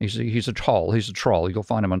name? He's a troll. He's a troll. You'll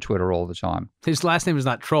find him on Twitter all the time. His last name is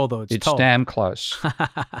not Troll, though. It's Toll. Damn close.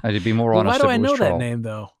 I'd be more honest. Why do I know Troll. that name,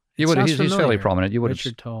 though? You would. He's fairly prominent. You would.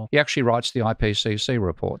 Richard Toll. He actually writes the IPCC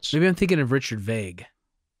reports. Maybe I'm thinking of Richard Vague.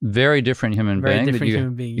 Very different human being. Very different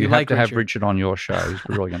human being. You have to have Richard on your show. He's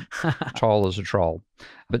brilliant. Troll is a troll.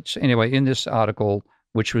 But anyway, in this article,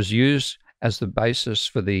 which was used as the basis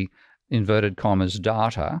for the inverted commas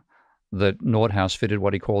data that Nordhaus fitted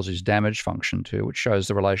what he calls his damage function to, which shows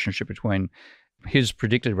the relationship between his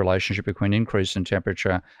predicted relationship between increase in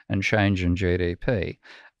temperature and change in GDP.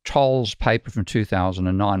 Toll's paper from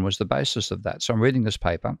 2009 was the basis of that. So I'm reading this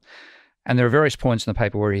paper, and there are various points in the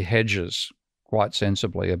paper where he hedges quite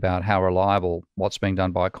sensibly about how reliable what's being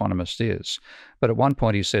done by economists is. But at one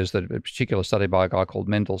point he says that a particular study by a guy called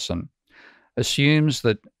Mendelssohn assumes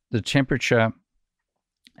that the temperature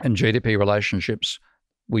and GDP relationships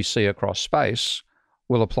we see across space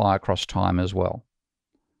will apply across time as well.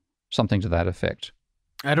 Something to that effect.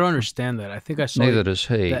 I don't understand that. I think I saw. Neither does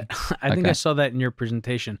he. I think I saw that in your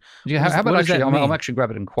presentation. Yeah, how about actually? I'll actually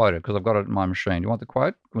grab it and quote it because I've got it in my machine. You want the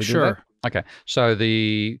quote? Can we do that? Okay. So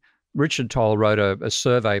Richard Toll wrote a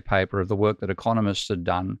survey paper of the work that economists had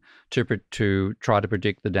done to try to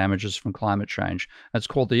predict the damages from climate change. It's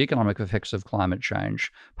called The Economic Effects of Climate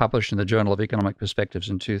Change, published in the Journal of Economic Perspectives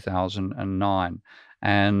in 2009.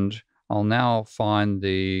 And I'll now find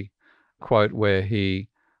the quote where he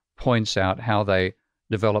points out how they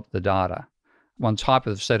developed the data. One type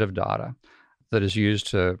of set of data that is used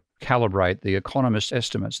to calibrate the economists'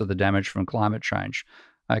 estimates of the damage from climate change.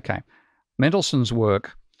 Okay. Mendelssohn's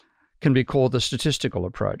work can be called the statistical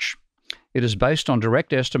approach. It is based on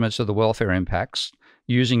direct estimates of the welfare impacts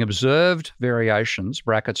using observed variations,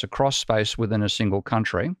 brackets, across space within a single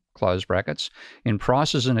country, close brackets, in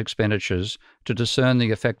prices and expenditures to discern the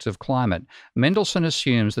effects of climate. Mendelssohn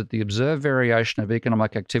assumes that the observed variation of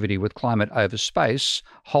economic activity with climate over space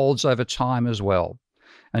holds over time as well,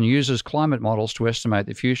 and uses climate models to estimate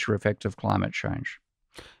the future effect of climate change.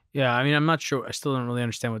 Yeah, I mean, I'm not sure. I still don't really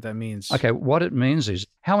understand what that means. Okay, what it means is,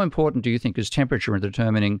 how important do you think is temperature in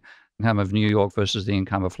determining the income of New York versus the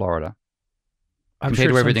income of Florida? Compared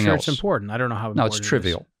to everything else. It's important. I don't know how important it's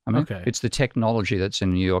trivial. I mean, it's the technology that's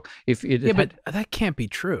in New York. But that can't be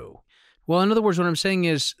true. Well, in other words, what I'm saying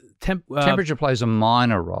is temperature plays a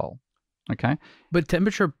minor role. Okay, but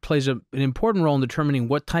temperature plays an important role in determining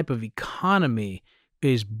what type of economy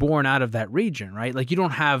is born out of that region, right? Like you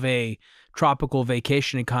don't have a tropical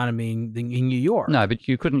vacation economy in New York. No, but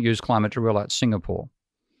you couldn't use climate to rule out Singapore.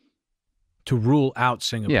 To rule out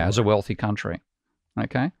Singapore? Yeah, as a wealthy country.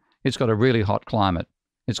 Okay? It's got a really hot climate.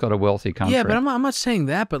 It's got a wealthy country. Yeah, but I'm not saying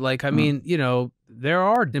that, but like, I mean, you know, there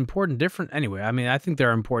are important anyway, I mean, I think there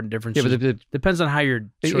are important differences. Yeah, but it depends on how you're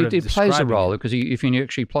it plays a role, because if you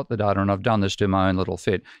actually plot the data, and I've done this to my own little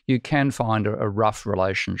fit, you can find a rough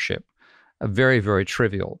relationship. A very, very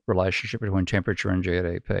trivial relationship between temperature and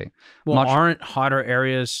GDP. Well, aren't hotter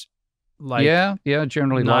areas like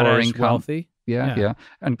generally not lower as income? Wealthy? Yeah.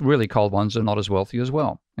 And really cold ones are not as wealthy as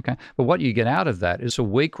well. Okay, but what you get out of that is a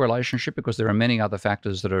weak relationship because there are many other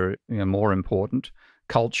factors that are more important.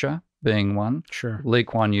 Culture being one. Sure. Lee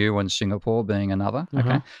Kuan Yew and Singapore being another.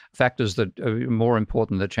 Okay, factors that are more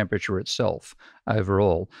important than the temperature itself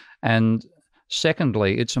overall. And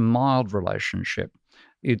secondly, it's a mild relationship.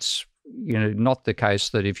 It's not the case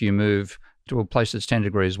that if you move to a place that's 10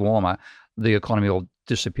 degrees warmer, the economy will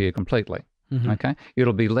disappear completely. Okay,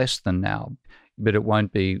 it'll be less than now, but it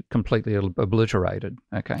won't be completely obliterated.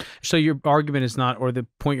 Okay. So your argument is not, or the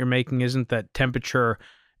point you're making isn't that temperature,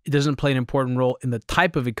 it doesn't play an important role in the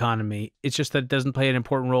type of economy. It's just that it doesn't play an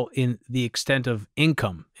important role in the extent of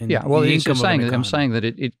income. I'm saying that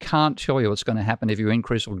it can't tell you what's going to happen if you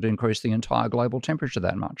increase or decrease the entire global temperature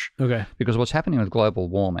that much. Okay. Because what's happening with global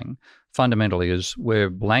warming fundamentally is we're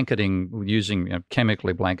blanketing, using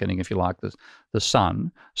chemically blanketing, if you like, the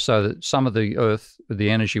sun, so that some of the Earth, the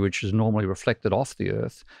energy which is normally reflected off the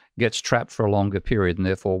Earth, gets trapped for a longer period and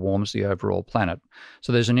therefore warms the overall planet.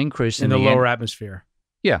 So there's an increase in the lower atmosphere.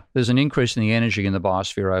 Yeah, there's an increase in the energy in the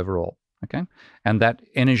biosphere overall, okay? And that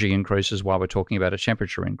energy increase is why we're talking about a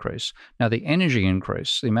temperature increase. Now, the energy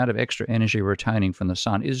increase, the amount of extra energy we're retaining from the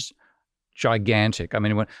sun is gigantic. I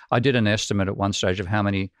mean, when I did an estimate at one stage of how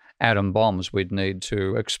many atom bombs we'd need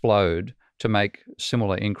to explode to make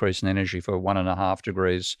similar increase in energy for 1.5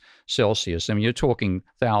 degrees Celsius. I mean, you're talking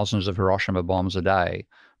thousands of Hiroshima bombs a day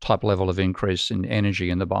type level of increase in energy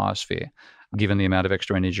in the biosphere, given the amount of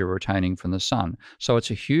extra energy we're retaining from the sun. So it's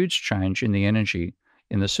a huge change in the energy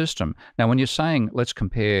in the system. Now, when you're saying, let's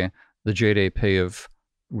compare the GDP of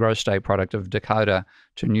gross state product of Dakota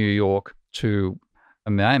to New York to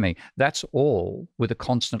Miami, that's all with a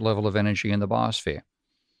constant level of energy in the biosphere.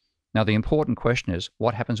 Now, the important question is,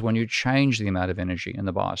 what happens when you change the amount of energy in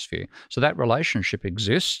the biosphere? So that relationship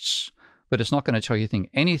exists, but it's not going to tell you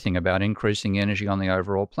anything about increasing energy on the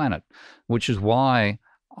overall planet, which is why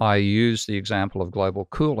I use the example of global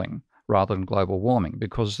cooling rather than global warming,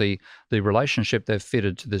 because the relationship they've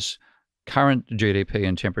fitted to this current GDP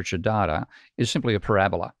and temperature data is simply a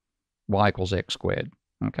parabola, y equals x squared.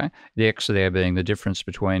 Okay, the x there being the difference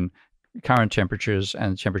between current temperatures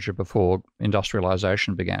and temperature before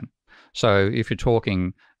industrialization began. So if you're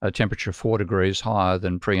talking a temperature 4 degrees higher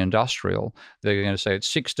than pre-industrial, they're going to say it's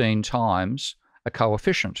 16 times a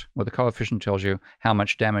coefficient, where the coefficient tells you how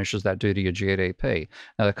much damage does that do to your GDP.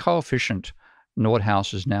 Now, the coefficient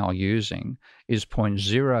Nordhaus is now using is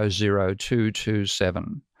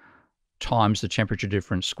 0.00227 times the temperature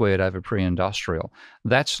difference squared over pre-industrial.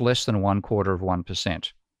 That's less than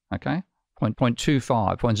 1/4 okay?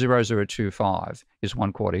 0.0025 is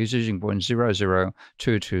 1/4. He's using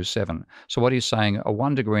 0.00227. So what he's saying, a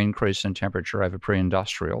 1 degree increase in temperature over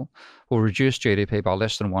pre-industrial will reduce GDP by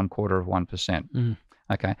less than 1/4%.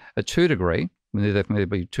 Okay, a 2 degree, there may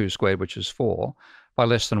be 2 squared, which is 4, by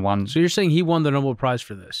less than 1. So you're saying he won the Nobel Prize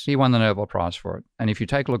for this? He won the Nobel Prize for it. And if you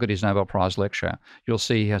take a look at his Nobel Prize lecture, you'll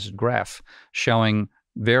see he has a graph showing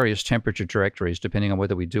various temperature trajectories depending on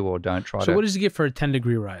whether we do or don't try to. So what does he get for a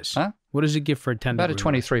 10-degree rise? Huh? What does it give for a 10-degree rise? About a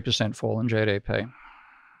 23% fall in GDP.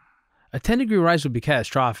 A 10-degree rise would be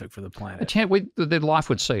catastrophic for the planet. The life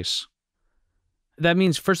would cease. That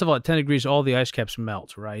means, first of all, at 10 degrees, all the ice caps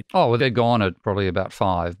melt, right? Oh, well, they're gone at probably about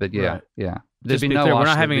 5, but yeah, Right. yeah. Just be clear, we're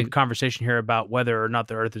not having a conversation here about whether or not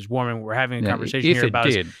the Earth is warming. We're having a conversation here about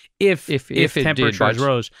if temperatures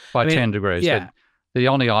rose by 10 degrees. Yeah. The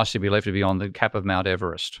only ice would be left to be on the cap of Mount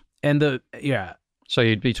Everest. So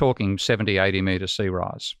you'd be talking 70, 80 meter sea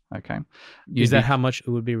rise, okay? Is that how much it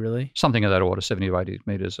would be, really? Something of that order, 70 to 80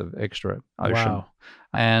 meters of extra ocean. Wow.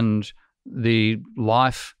 And the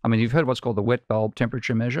life, I mean, you've heard what's called the wet bulb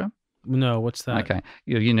temperature measure? No, what's that? Okay.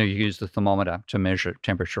 You use the thermometer to measure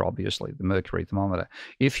temperature, obviously, the mercury thermometer.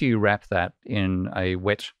 If you wrap that in a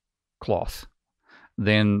wet cloth,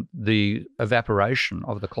 then the evaporation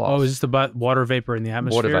of the cloth. Oh, is this the water vapor in the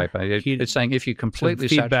atmosphere? Water vapor. It's saying if you completely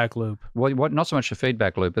feedback loop. What? Not so much a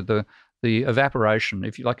feedback loop, but the evaporation.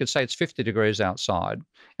 If you say it's 50 degrees outside,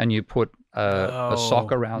 and you put a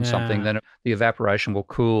sock around something, then the evaporation will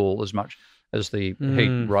cool as much as the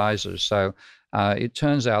heat rises. So it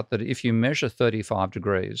turns out that if you measure 35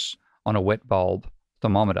 degrees on a wet bulb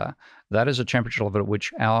thermometer, that is a temperature level at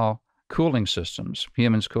which our cooling systems,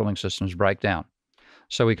 humans' cooling systems, break down.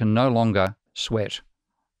 So we can no longer sweat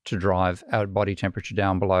to drive our body temperature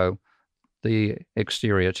down below the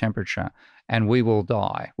exterior temperature, and we will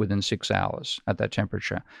die within 6 hours at that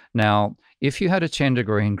temperature. Now, if you had a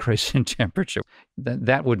 10-degree increase in temperature,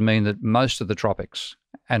 that would mean that most of the tropics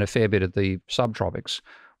and a fair bit of the subtropics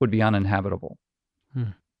would be uninhabitable.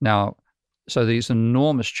 Now, so these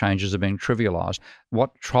enormous changes are being trivialized.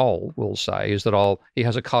 What Troll will say is that he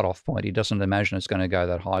has a cutoff point. He doesn't imagine it's going to go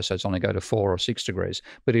that high, so it's only go to 4 or 6 degrees.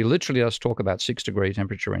 But he literally does talk about 6-degree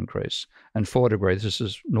temperature increase and 4 degrees. This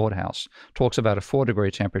is Nordhaus talks about a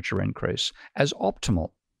 4-degree temperature increase as optimal.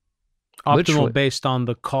 Optimal literally. Based on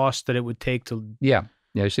the cost that it would take to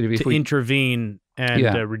intervene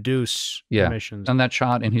and reduce emissions. On that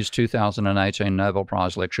chart in his 2018 Nobel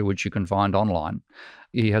Prize lecture, which you can find online,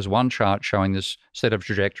 he has one chart showing this set of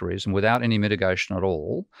trajectories, and without any mitigation at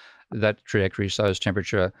all, that trajectory shows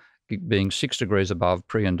temperature being 6 degrees above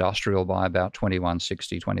pre-industrial by about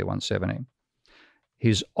 2160, 2170.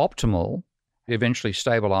 His optimal eventually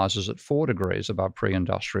stabilizes at 4 degrees above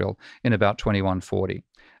pre-industrial in about 2140.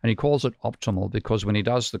 And he calls it optimal because when he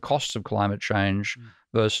does the cost of climate change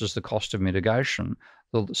versus the cost of mitigation,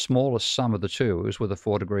 the smallest sum of the two is with a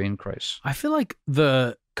 4-degree increase. I feel like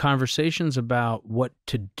the conversations about what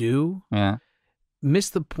to do miss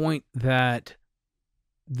the point that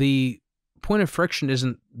the point of friction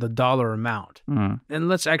isn't the dollar amount. And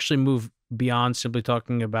let's actually move beyond simply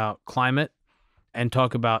talking about climate and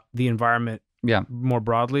talk about the environment more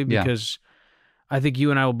broadly, because I think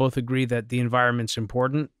you and I will both agree that the environment's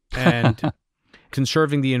important, and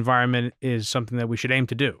conserving the environment is something that we should aim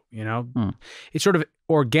to do. It's sort of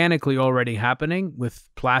organically already happening with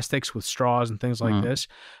plastics, with straws and things like this.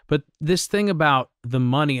 But this thing about the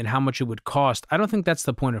money and how much it would cost, I don't think that's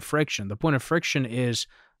the point of friction. The point of friction is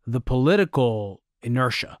the political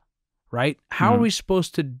inertia, right? How are we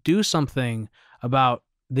supposed to do something about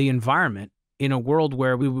the environment in a world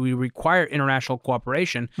where we require international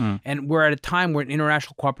cooperation, and we're at a time where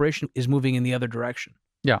international cooperation is moving in the other direction?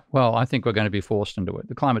 Yeah, well, I think we're going to be forced into it.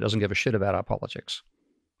 The climate doesn't give a shit about our politics,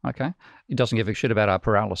 okay? It doesn't give a shit about our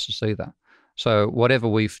paralysis either. So whatever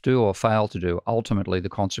we do or fail to do, ultimately the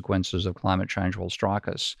consequences of climate change will strike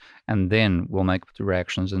us, and then we'll make the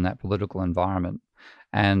reactions in that political environment.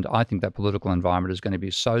 And I think that political environment is going to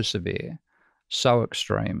be so severe, so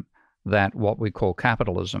extreme, that what we call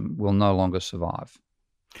capitalism will no longer survive.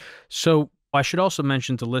 So I should also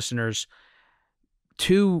mention to listeners,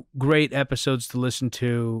 2 great episodes to listen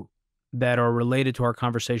to that are related to our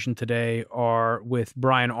conversation today are with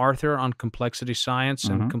Brian Arthur on complexity science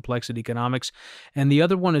and complexity economics. And the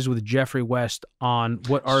other one is with Jeffrey West on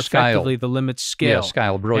what are effectively the limits scale. Yeah,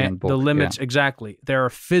 scale, brilliant book. The limits, exactly. There are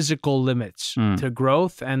physical limits to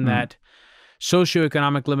growth, and that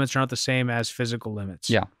socioeconomic limits are not the same as physical limits.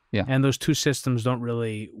 Yeah, yeah. And those two systems don't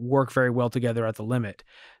really work very well together at the limit.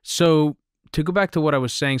 So to go back to what I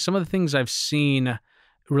was saying, some of the things I've seen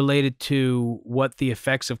related to what the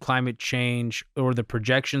effects of climate change or the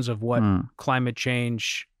projections of what climate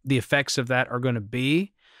change, the effects of that are going to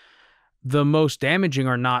be, the most damaging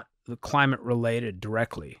are not the climate related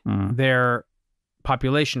directly. They're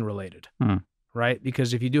population related, right?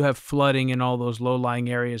 Because if you do have flooding in all those low-lying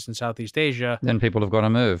areas in Southeast Asia, then people have got to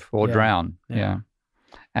move or drown. Yeah.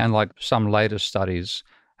 And like some latest studies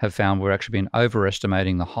have found, we're actually been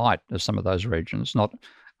overestimating the height of some of those regions, not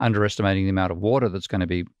underestimating the amount of water that's going to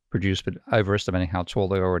be produced, but overestimating how tall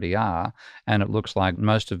they already are. And it looks like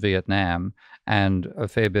most of Vietnam and a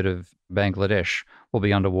fair bit of Bangladesh will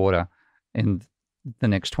be underwater in the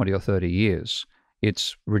next 20 or 30 years.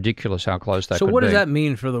 It's ridiculous how close that could be. So what does that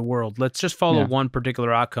mean for the world? Let's just follow one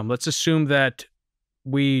particular outcome. Let's assume that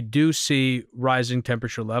we do see rising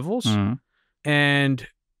temperature levels and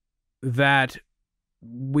that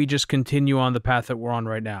we just continue on the path that we're on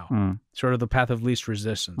right now, sort of the path of least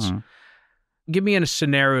resistance. Give me a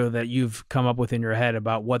scenario that you've come up with in your head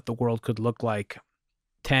about what the world could look like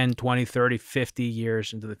 10, 20, 30, 50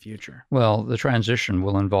 years into the future. Well, the transition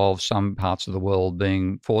will involve some parts of the world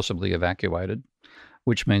being forcibly evacuated,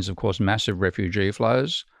 which means, of course, massive refugee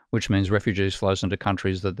flows, which means refugees flows into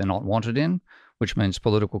countries that they're not wanted in, which means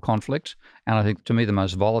political conflict. And I think, to me, the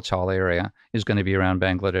most volatile area is going to be around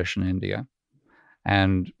Bangladesh and India.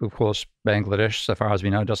 And of course, Bangladesh, so far as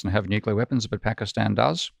we know, doesn't have nuclear weapons, but Pakistan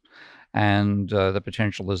does. And the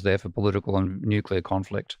potential is there for political and nuclear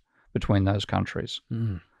conflict between those countries.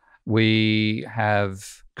 We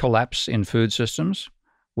have collapse in food systems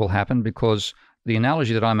will happen because the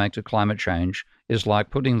analogy that I make to climate change is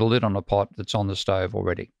like putting the lid on a pot that's on the stove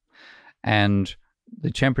already. And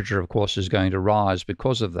the temperature, of course, is going to rise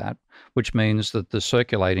because of that, which means that the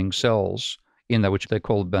circulating cells in there, which they're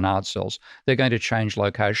called Bernard cells, they're going to change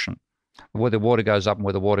location. Where the water goes up and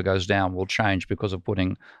where the water goes down will change because of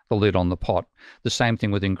putting the lid on the pot. The same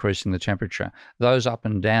thing with increasing the temperature. Those up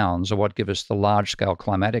and downs are what give us the large-scale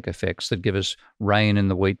climatic effects that give us rain in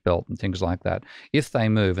the wheat belt and things like that. If they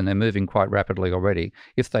move, and they're moving quite rapidly already,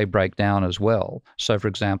 if they break down as well, so for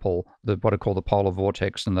example, what are called the polar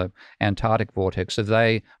vortex and the Antarctic vortex, if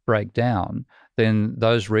they break down, then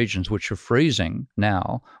those regions which are freezing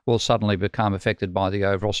now will suddenly become affected by the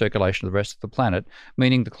overall circulation of the rest of the planet,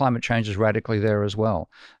 meaning the climate change is radically there as well.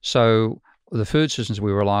 So the food systems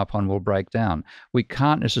we rely upon will break down. We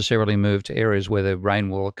can't necessarily move to areas where the rain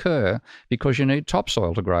will occur because you need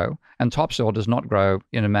topsoil to grow, and topsoil does not grow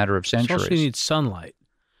in a matter of centuries. Also, you need sunlight.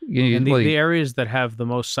 The areas that have the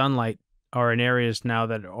most sunlight are in areas now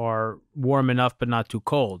that are warm enough but not too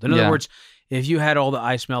cold. In other words, if you had all the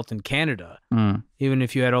ice melt in Canada, even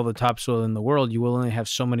if you had all the topsoil in the world, you will only have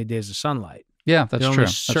so many days of sunlight. Yeah, that's true.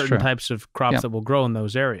 There's certain types of crops that will grow in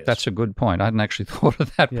those areas. That's a good point. I hadn't actually thought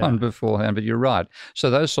of that one beforehand, but you're right. So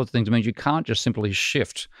those sorts of things mean you can't just simply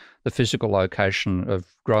shift the physical location of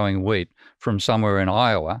growing wheat from somewhere in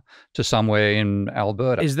Iowa to somewhere in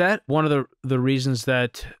Alberta. Is that one of the reasons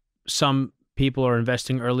that some people are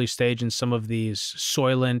investing early stage in some of these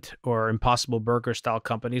Soylent or Impossible Burger style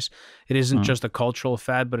companies? It isn't just a cultural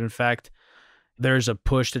fad, but in fact, there's a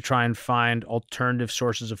push to try and find alternative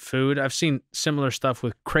sources of food. I've seen similar stuff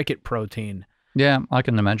with cricket protein. Yeah, I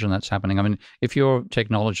can imagine that's happening. I mean, if you're a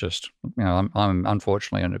technologist, I'm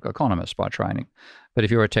unfortunately an economist by training, but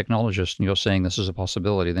if you're a technologist and you're seeing this as a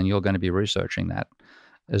possibility, then you're going to be researching that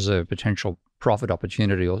as a potential profit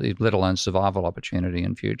opportunity, or let alone survival opportunity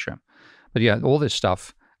in future. But yeah, all this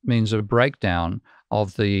stuff means a breakdown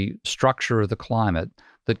of the structure of the climate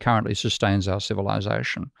that currently sustains our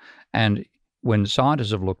civilization. And when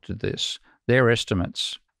scientists have looked at this, their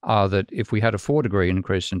estimates are that if we had a 4-degree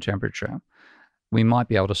increase in temperature, we might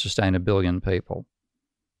be able to sustain 1 billion people.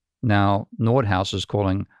 Now, Nordhaus is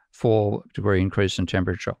calling 4-degree increase in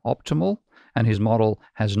temperature optimal, And his model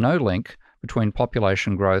has no link between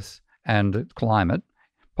population growth and climate.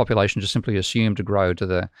 Population just simply assumed to grow to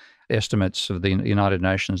the estimates of the United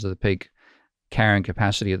Nations of the peak carrying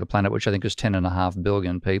capacity of the planet, which I think is 10.5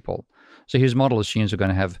 billion people. So his model assumes we're going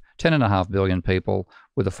to have 10.5 billion people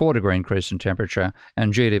with a 4-degree increase in temperature,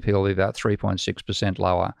 and GDP will be about 3.6%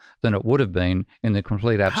 lower than it would have been in the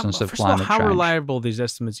complete absence of climate change. How reliable are these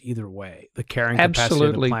estimates either way? The carrying capacity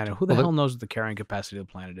of the planet. Who the hell knows what the carrying capacity of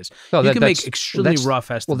the planet is? You can make extremely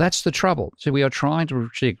rough estimates. Well, that's the trouble. So we are trying to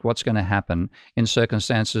predict what's going to happen in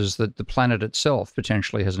circumstances that the planet itself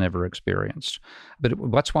potentially has never experienced. But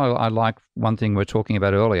that's why I like one thing we were talking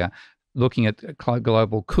about earlier, looking at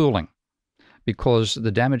global cooling. Because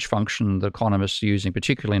the damage function that economists are using,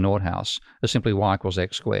 particularly Nordhaus, is simply y equals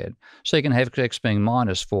x squared. So you can have x being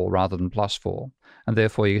 -4 rather than +4. And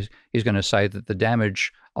therefore, he's going to say that the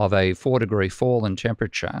damage of a 4-degree fall in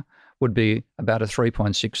temperature would be about a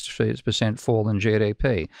 3.6% fall in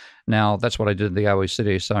GDP. Now, that's what I did at the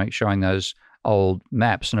OECD, showing those old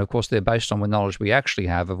maps. And of course, they're based on the knowledge we actually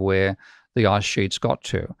have of where the ice sheets got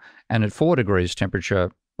to. And at 4 degrees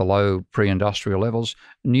temperature, below pre-industrial levels,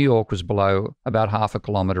 New York was below about 0.5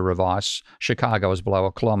 kilometre of ice. Chicago was below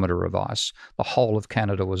 1 kilometre of ice. The whole of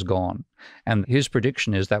Canada was gone. And his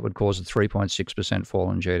prediction is that would cause a 3.6% fall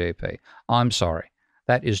in GDP. I'm sorry.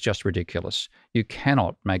 That is just ridiculous. You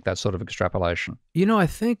cannot make that sort of extrapolation. You know, I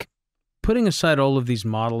think putting aside all of these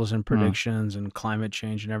models and predictions and climate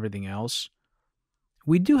change and everything else,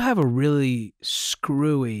 we do have a really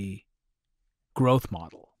screwy growth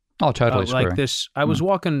model. Oh, totally screwy. Like this, I was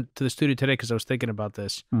walking to the studio today because I was thinking about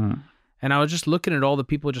this, and I was just looking at all the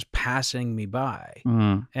people just passing me by.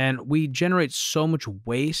 And we generate so much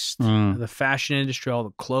waste, the fashion industry, all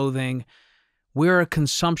the clothing. We're a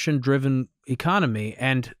consumption-driven economy.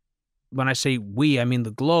 And when I say we, I mean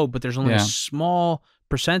the globe, but there's only a small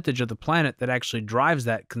percentage of the planet that actually drives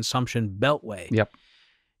that consumption beltway. Yep.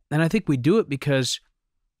 And I think we do it because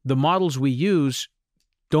the models we use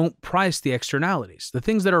don't price the externalities, the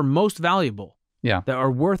things that are most valuable, that are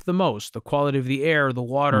worth the most, the quality of the air, the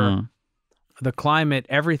water, the climate,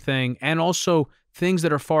 everything, and also things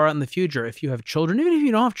that are far out in the future. If you have children, even if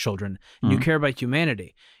you don't have children, and you care about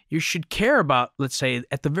humanity, you should care about, let's say,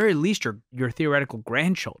 at the very least, your theoretical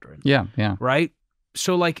grandchildren. Yeah. Right?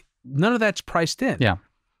 So, like, none of that's priced in. Yeah.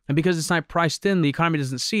 And because it's not priced in, the economy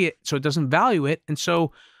doesn't see it, so it doesn't value it. And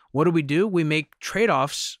so what do? We make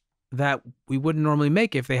trade-offs that we wouldn't normally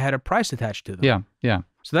make if they had a price attached to them. Yeah.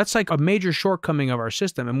 So that's like a major shortcoming of our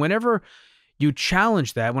system. And whenever you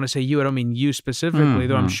challenge that, when I say you, I don't mean you specifically,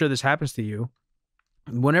 though I'm sure this happens to you.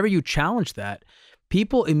 Whenever you challenge that,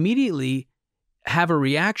 people immediately have a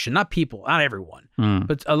reaction. Not people, not everyone,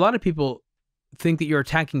 but a lot of people think that you're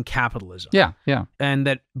attacking capitalism. Yeah. And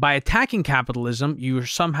that by attacking capitalism, you're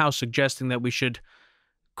somehow suggesting that we should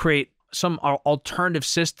create some alternative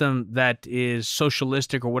system that is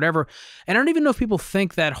socialistic or whatever. And I don't even know if people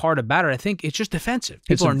think that hard about it. I think it's just defensive.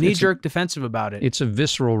 People are knee-jerk defensive about it. It's a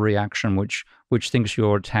visceral reaction which thinks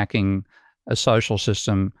you're attacking a social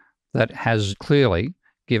system that has clearly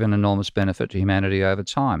given enormous benefit to humanity over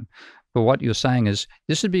time. But what you're saying is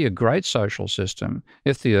this would be a great social system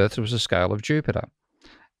if the Earth was the scale of Jupiter.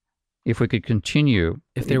 If we could continue...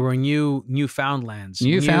 If there were Newfoundlands,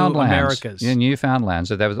 Americas. Yeah, Newfoundlands.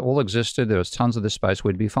 If they all existed, there was tons of this space,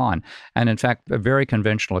 we'd be fine. And in fact, a very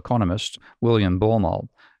conventional economist, William Baumol,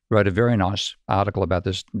 wrote a very nice article about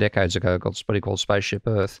this decades ago called what he called Spaceship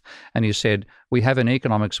Earth. And he said, we have in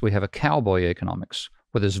economics, we have a cowboy economics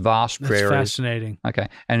with this vast prairies. That's fascinating. Okay.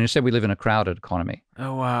 And he said we live in a crowded economy.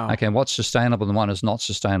 Oh, wow. Okay. And what's sustainable in one is not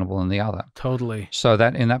sustainable in the other. Totally. So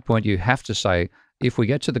that in that point, you have to say, if we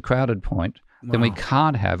get to the crowded point, then we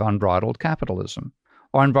can't have unbridled capitalism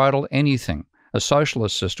or unbridled anything. A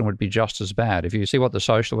socialist system would be just as bad. If you see what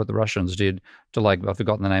the Russians did to Lake, I've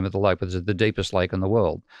forgotten the name of the lake, but it's the deepest lake in the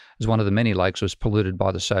world. It's one of the many lakes that was polluted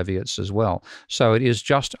by the Soviets as well. So it is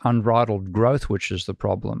just unbridled growth which is the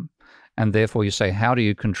problem. And therefore you say, how do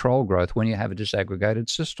you control growth when you have a disaggregated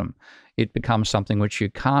system? It becomes something which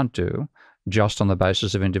you can't do just on the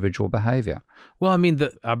basis of individual behavior. Well, I mean,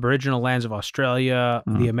 the Aboriginal lands of Australia,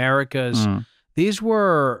 the Americas, these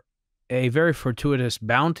were a very fortuitous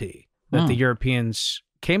bounty that the Europeans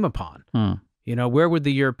came upon. You know, where would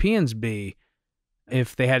the Europeans be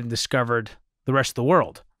if they hadn't discovered the rest of the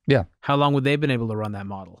world? Yeah. How long would they have been able to run that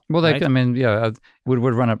model? Well, right?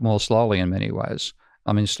 would run it more slowly in many ways.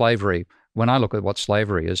 I mean, slavery, when I look at what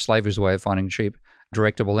slavery is a way of finding cheap,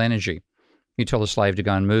 directable energy. You tell the slave to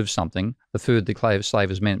go and move something, the food the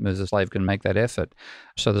slave is meant moves, the slave can make that effort.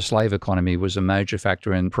 So the slave economy was a major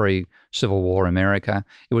factor in pre-Civil War America.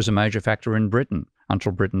 It was a major factor in Britain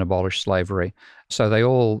until Britain abolished slavery. So they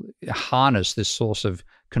all harness this source of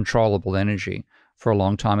controllable energy for a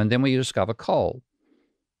long time. And then we discover coal.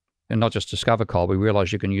 And not just discover coal, we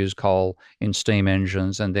realize you can use coal in steam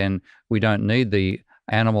engines, and then we don't need the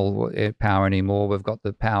animal power anymore. We've got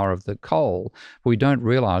the power of the coal. We don't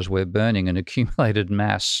realize we're burning an accumulated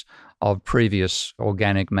mass of previous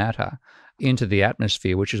organic matter into the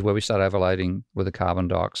atmosphere, which is where we start overloading with the carbon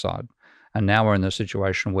dioxide. And now we're in the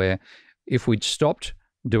situation where if we'd stopped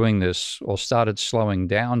doing this or started slowing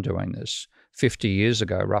down doing this 50 years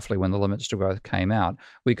ago, roughly when the limits to growth came out,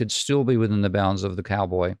 we could still be within the bounds of the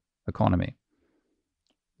cowboy economy.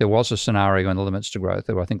 There was a scenario in the limits to growth.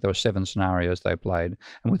 I think there were 7 scenarios they played.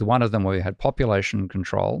 And with one of them, we had population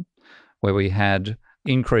control, where we had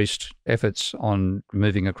increased efforts on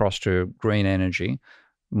moving across to green energy,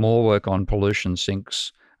 more work on pollution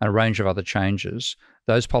sinks, and a range of other changes.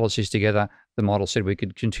 Those policies together, the model said we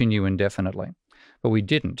could continue indefinitely. But we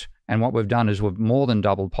didn't. And what we've done is we've more than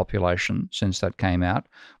doubled population since that came out.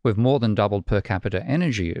 We've more than doubled per capita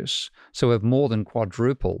energy use. So we've more than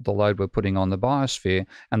quadrupled the load we're putting on the biosphere.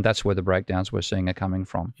 And that's where the breakdowns we're seeing are coming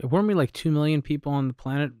from. Weren't we like 2 million people on the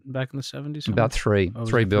planet back in the 70s? About 3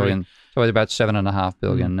 billion. So we're about 7.5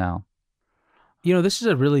 billion now. You know, this is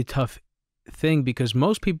a really tough thing because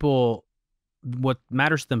most people, what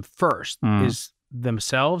matters to them first is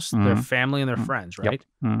themselves, their family, and their friends, right?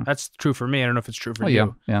 Yep. That's true for me. I don't know if it's true for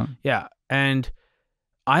you. Yeah. And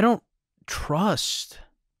I don't trust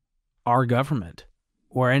our government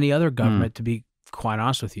or any other government, to be quite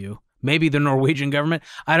honest with you. Maybe the Norwegian government.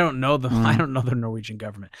 I don't know the Norwegian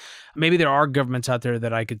government. Maybe there are governments out there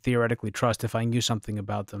that I could theoretically trust if I knew something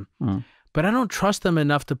about them. But I don't trust them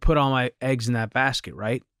enough to put all my eggs in that basket,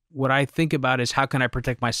 right? What I think about is how can I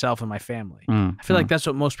protect myself and my family? I feel like that's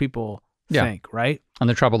what most people think, right? And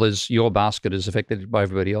the trouble is your basket is affected by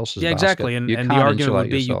everybody else's basket. Exactly. And the argument would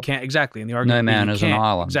be you can't, exactly. And the argument no man is an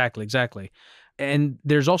island. Exactly. And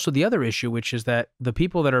there's also the other issue, which is that the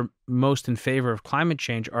people that are most in favor of climate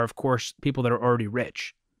change are, of course, people that are already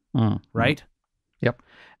rich, right? Yep.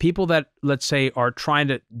 People that, let's say, are trying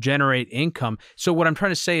to generate income. So what I'm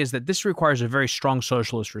trying to say is that this requires a very strong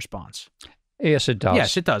socialist response. Yes, it does.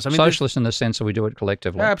 Yes, it does. I mean, socialist in the sense that we do it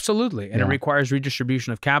collectively. Absolutely. And it requires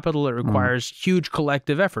redistribution of capital. It requires huge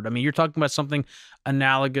collective effort. I mean, you're talking about something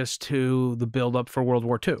analogous to the buildup for World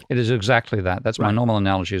War II. It is exactly that. That's my normal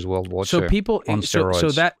analogy is World War II. So people, on steroids.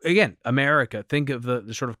 So that, again, America, think of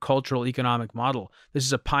the sort of cultural economic model. This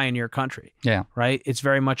is a pioneer country. Yeah. Right? It's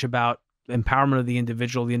very much about empowerment of the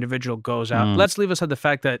individual. The individual goes out. Let's leave aside the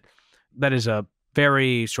fact that that is a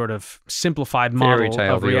very sort of simplified model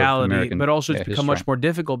of reality, but also it's become much more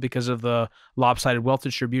difficult because of the lopsided wealth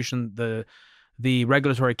distribution, the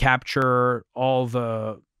regulatory capture, all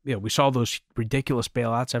the, we saw those ridiculous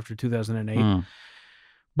bailouts after 2008.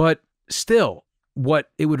 But still, what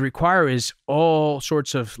it would require is all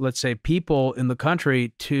sorts of, let's say, people in the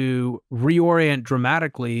country to reorient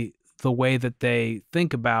dramatically the way that they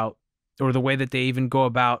think about or the way that they even go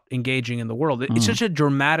about engaging in the world. It's such a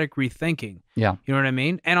dramatic rethinking. Yeah. You know what I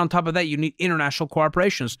mean? And on top of that, you need international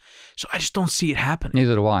corporations. So I just don't see it happening.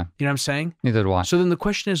 Neither do I. You know what I'm saying? Neither do I. So then the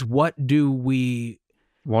question is, what are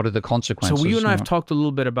the consequences? So you and I have talked a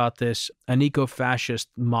little bit about this, an eco-fascist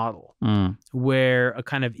model, where a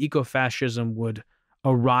kind of eco-fascism would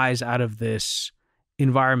arise out of this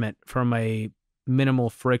environment from a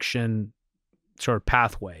minimal friction sort of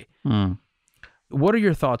pathway. What are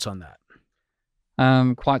your thoughts on that?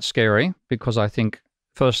 Quite scary, because I think,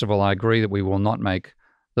 first of all, I agree that we will not make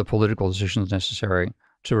the political decisions necessary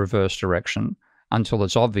to reverse direction until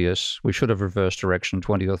it's obvious we should have reversed direction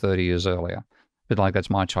 20 or 30 years earlier. But like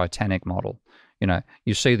that's my Titanic model.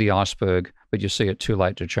 You see the iceberg, but you see it too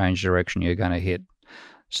late to change direction you're going to hit.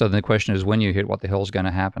 So the question is, when you hit, what the hell's going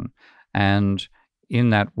to happen? And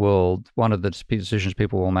in that world, one of the decisions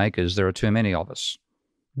people will make is there are too many of us.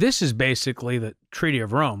 This is basically the Treaty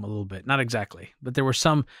of Rome a little bit. Not exactly, but there were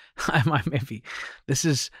some, this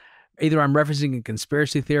is either I'm referencing a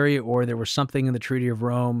conspiracy theory or there was something in the Treaty of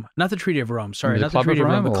Rome. Not the Treaty of Rome, sorry. Not the Treaty of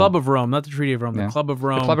Rome. The Club of Rome, not the Treaty of Rome. The Club of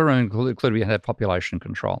Rome. The Club of Rome included we had population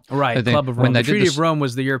control. Right, Club of Rome. The Treaty of Rome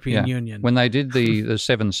was the European Union. When they did the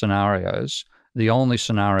 7 scenarios, the only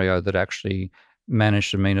scenario that actually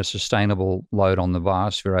managed to mean a sustainable load on the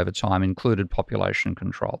biosphere over time included population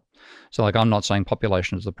control. So I'm not saying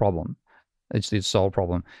population is the problem. It's the sole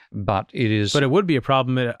problem, but it is. But it would be a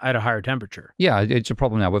problem at a higher temperature. Yeah, it's a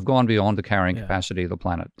problem now. We've gone beyond the carrying capacity of the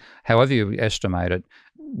planet. However you estimate it,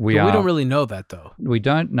 We don't really know that, though. We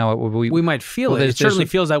don't know it. We might feel it. It certainly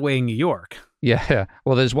feels that way in New York. Yeah.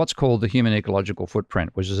 Well, there's what's called the human ecological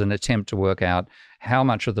footprint, which is an attempt to work out how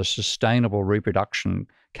much of the sustainable reproduction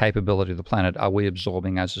capability of the planet are we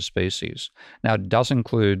absorbing as a species. Now, it does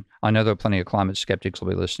include, I know there are plenty of climate skeptics will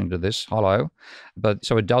be listening to this, hello, but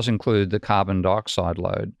so it does include the carbon dioxide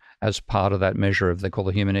load as part of that measure of they call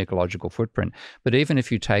the human ecological footprint. But even if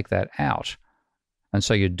you take that out, and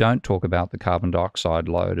so you don't talk about the carbon dioxide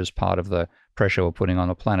load as part of the pressure we're putting on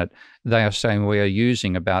the planet, they are saying we are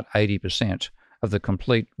using about 80% of the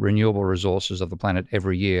complete renewable resources of the planet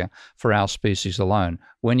every year for our species alone.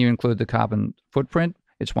 When you include the carbon footprint,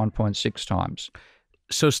 it's 1.6 times.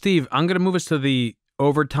 So, Steve, I'm going to move us to the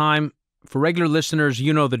overtime. For regular listeners,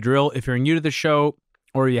 you know the drill. If you're new to the show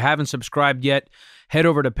or you haven't subscribed yet, head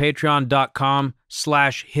over to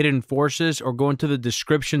patreon.com/hidden forces or go into the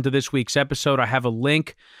description to this week's episode. I have a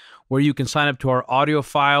link where you can sign up to our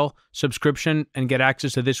audiophile subscription and get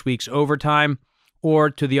access to this week's overtime,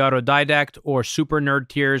 or to the autodidact or super nerd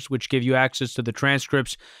tiers, which give you access to the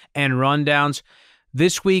transcripts and rundowns.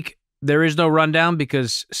 This week, there is no rundown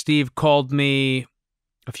because Steve called me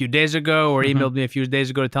a few days ago or emailed me a few days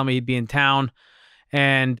ago to tell me he'd be in town.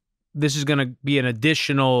 And this is going to be an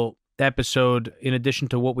additional episode in addition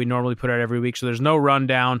to what we normally put out every week. So there's no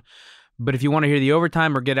rundown. But if you want to hear the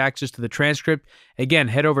overtime or get access to the transcript, again,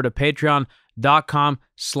 head over to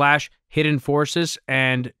patreon.com/hidden forces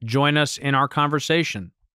and join us in our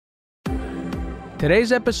conversation.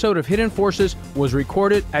 Today's episode of Hidden Forces was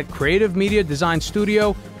recorded at Creative Media Design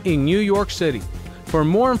Studio in New York City. For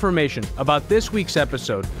more information about this week's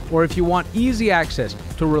episode, or if you want easy access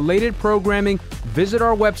to related programming, visit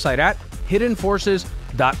our website at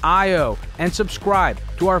hiddenforces.io and subscribe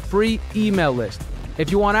to our free email list.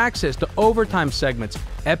 If you want access to overtime segments,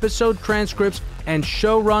 episode transcripts, and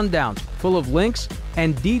show rundowns full of links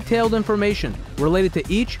and detailed information related to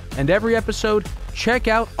each and every episode, check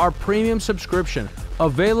out our premium subscription,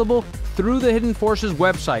 available through the Hidden Forces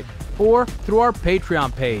website or through our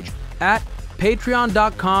Patreon page at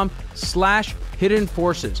patreon.com/hidden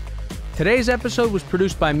forces. Today's episode was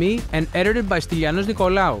produced by me and edited by Stylianos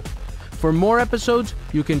Nicolaou. For more episodes,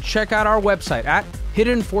 you can check out our website at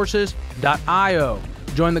hiddenforces.io.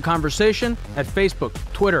 Join the conversation at Facebook,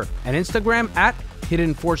 Twitter, and Instagram at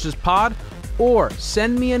Hidden Forces Pod, or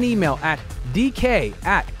send me an email at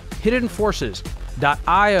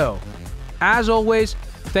dk@hiddenforces.io. As always,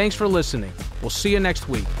 thanks for listening. We'll see you next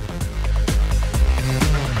week.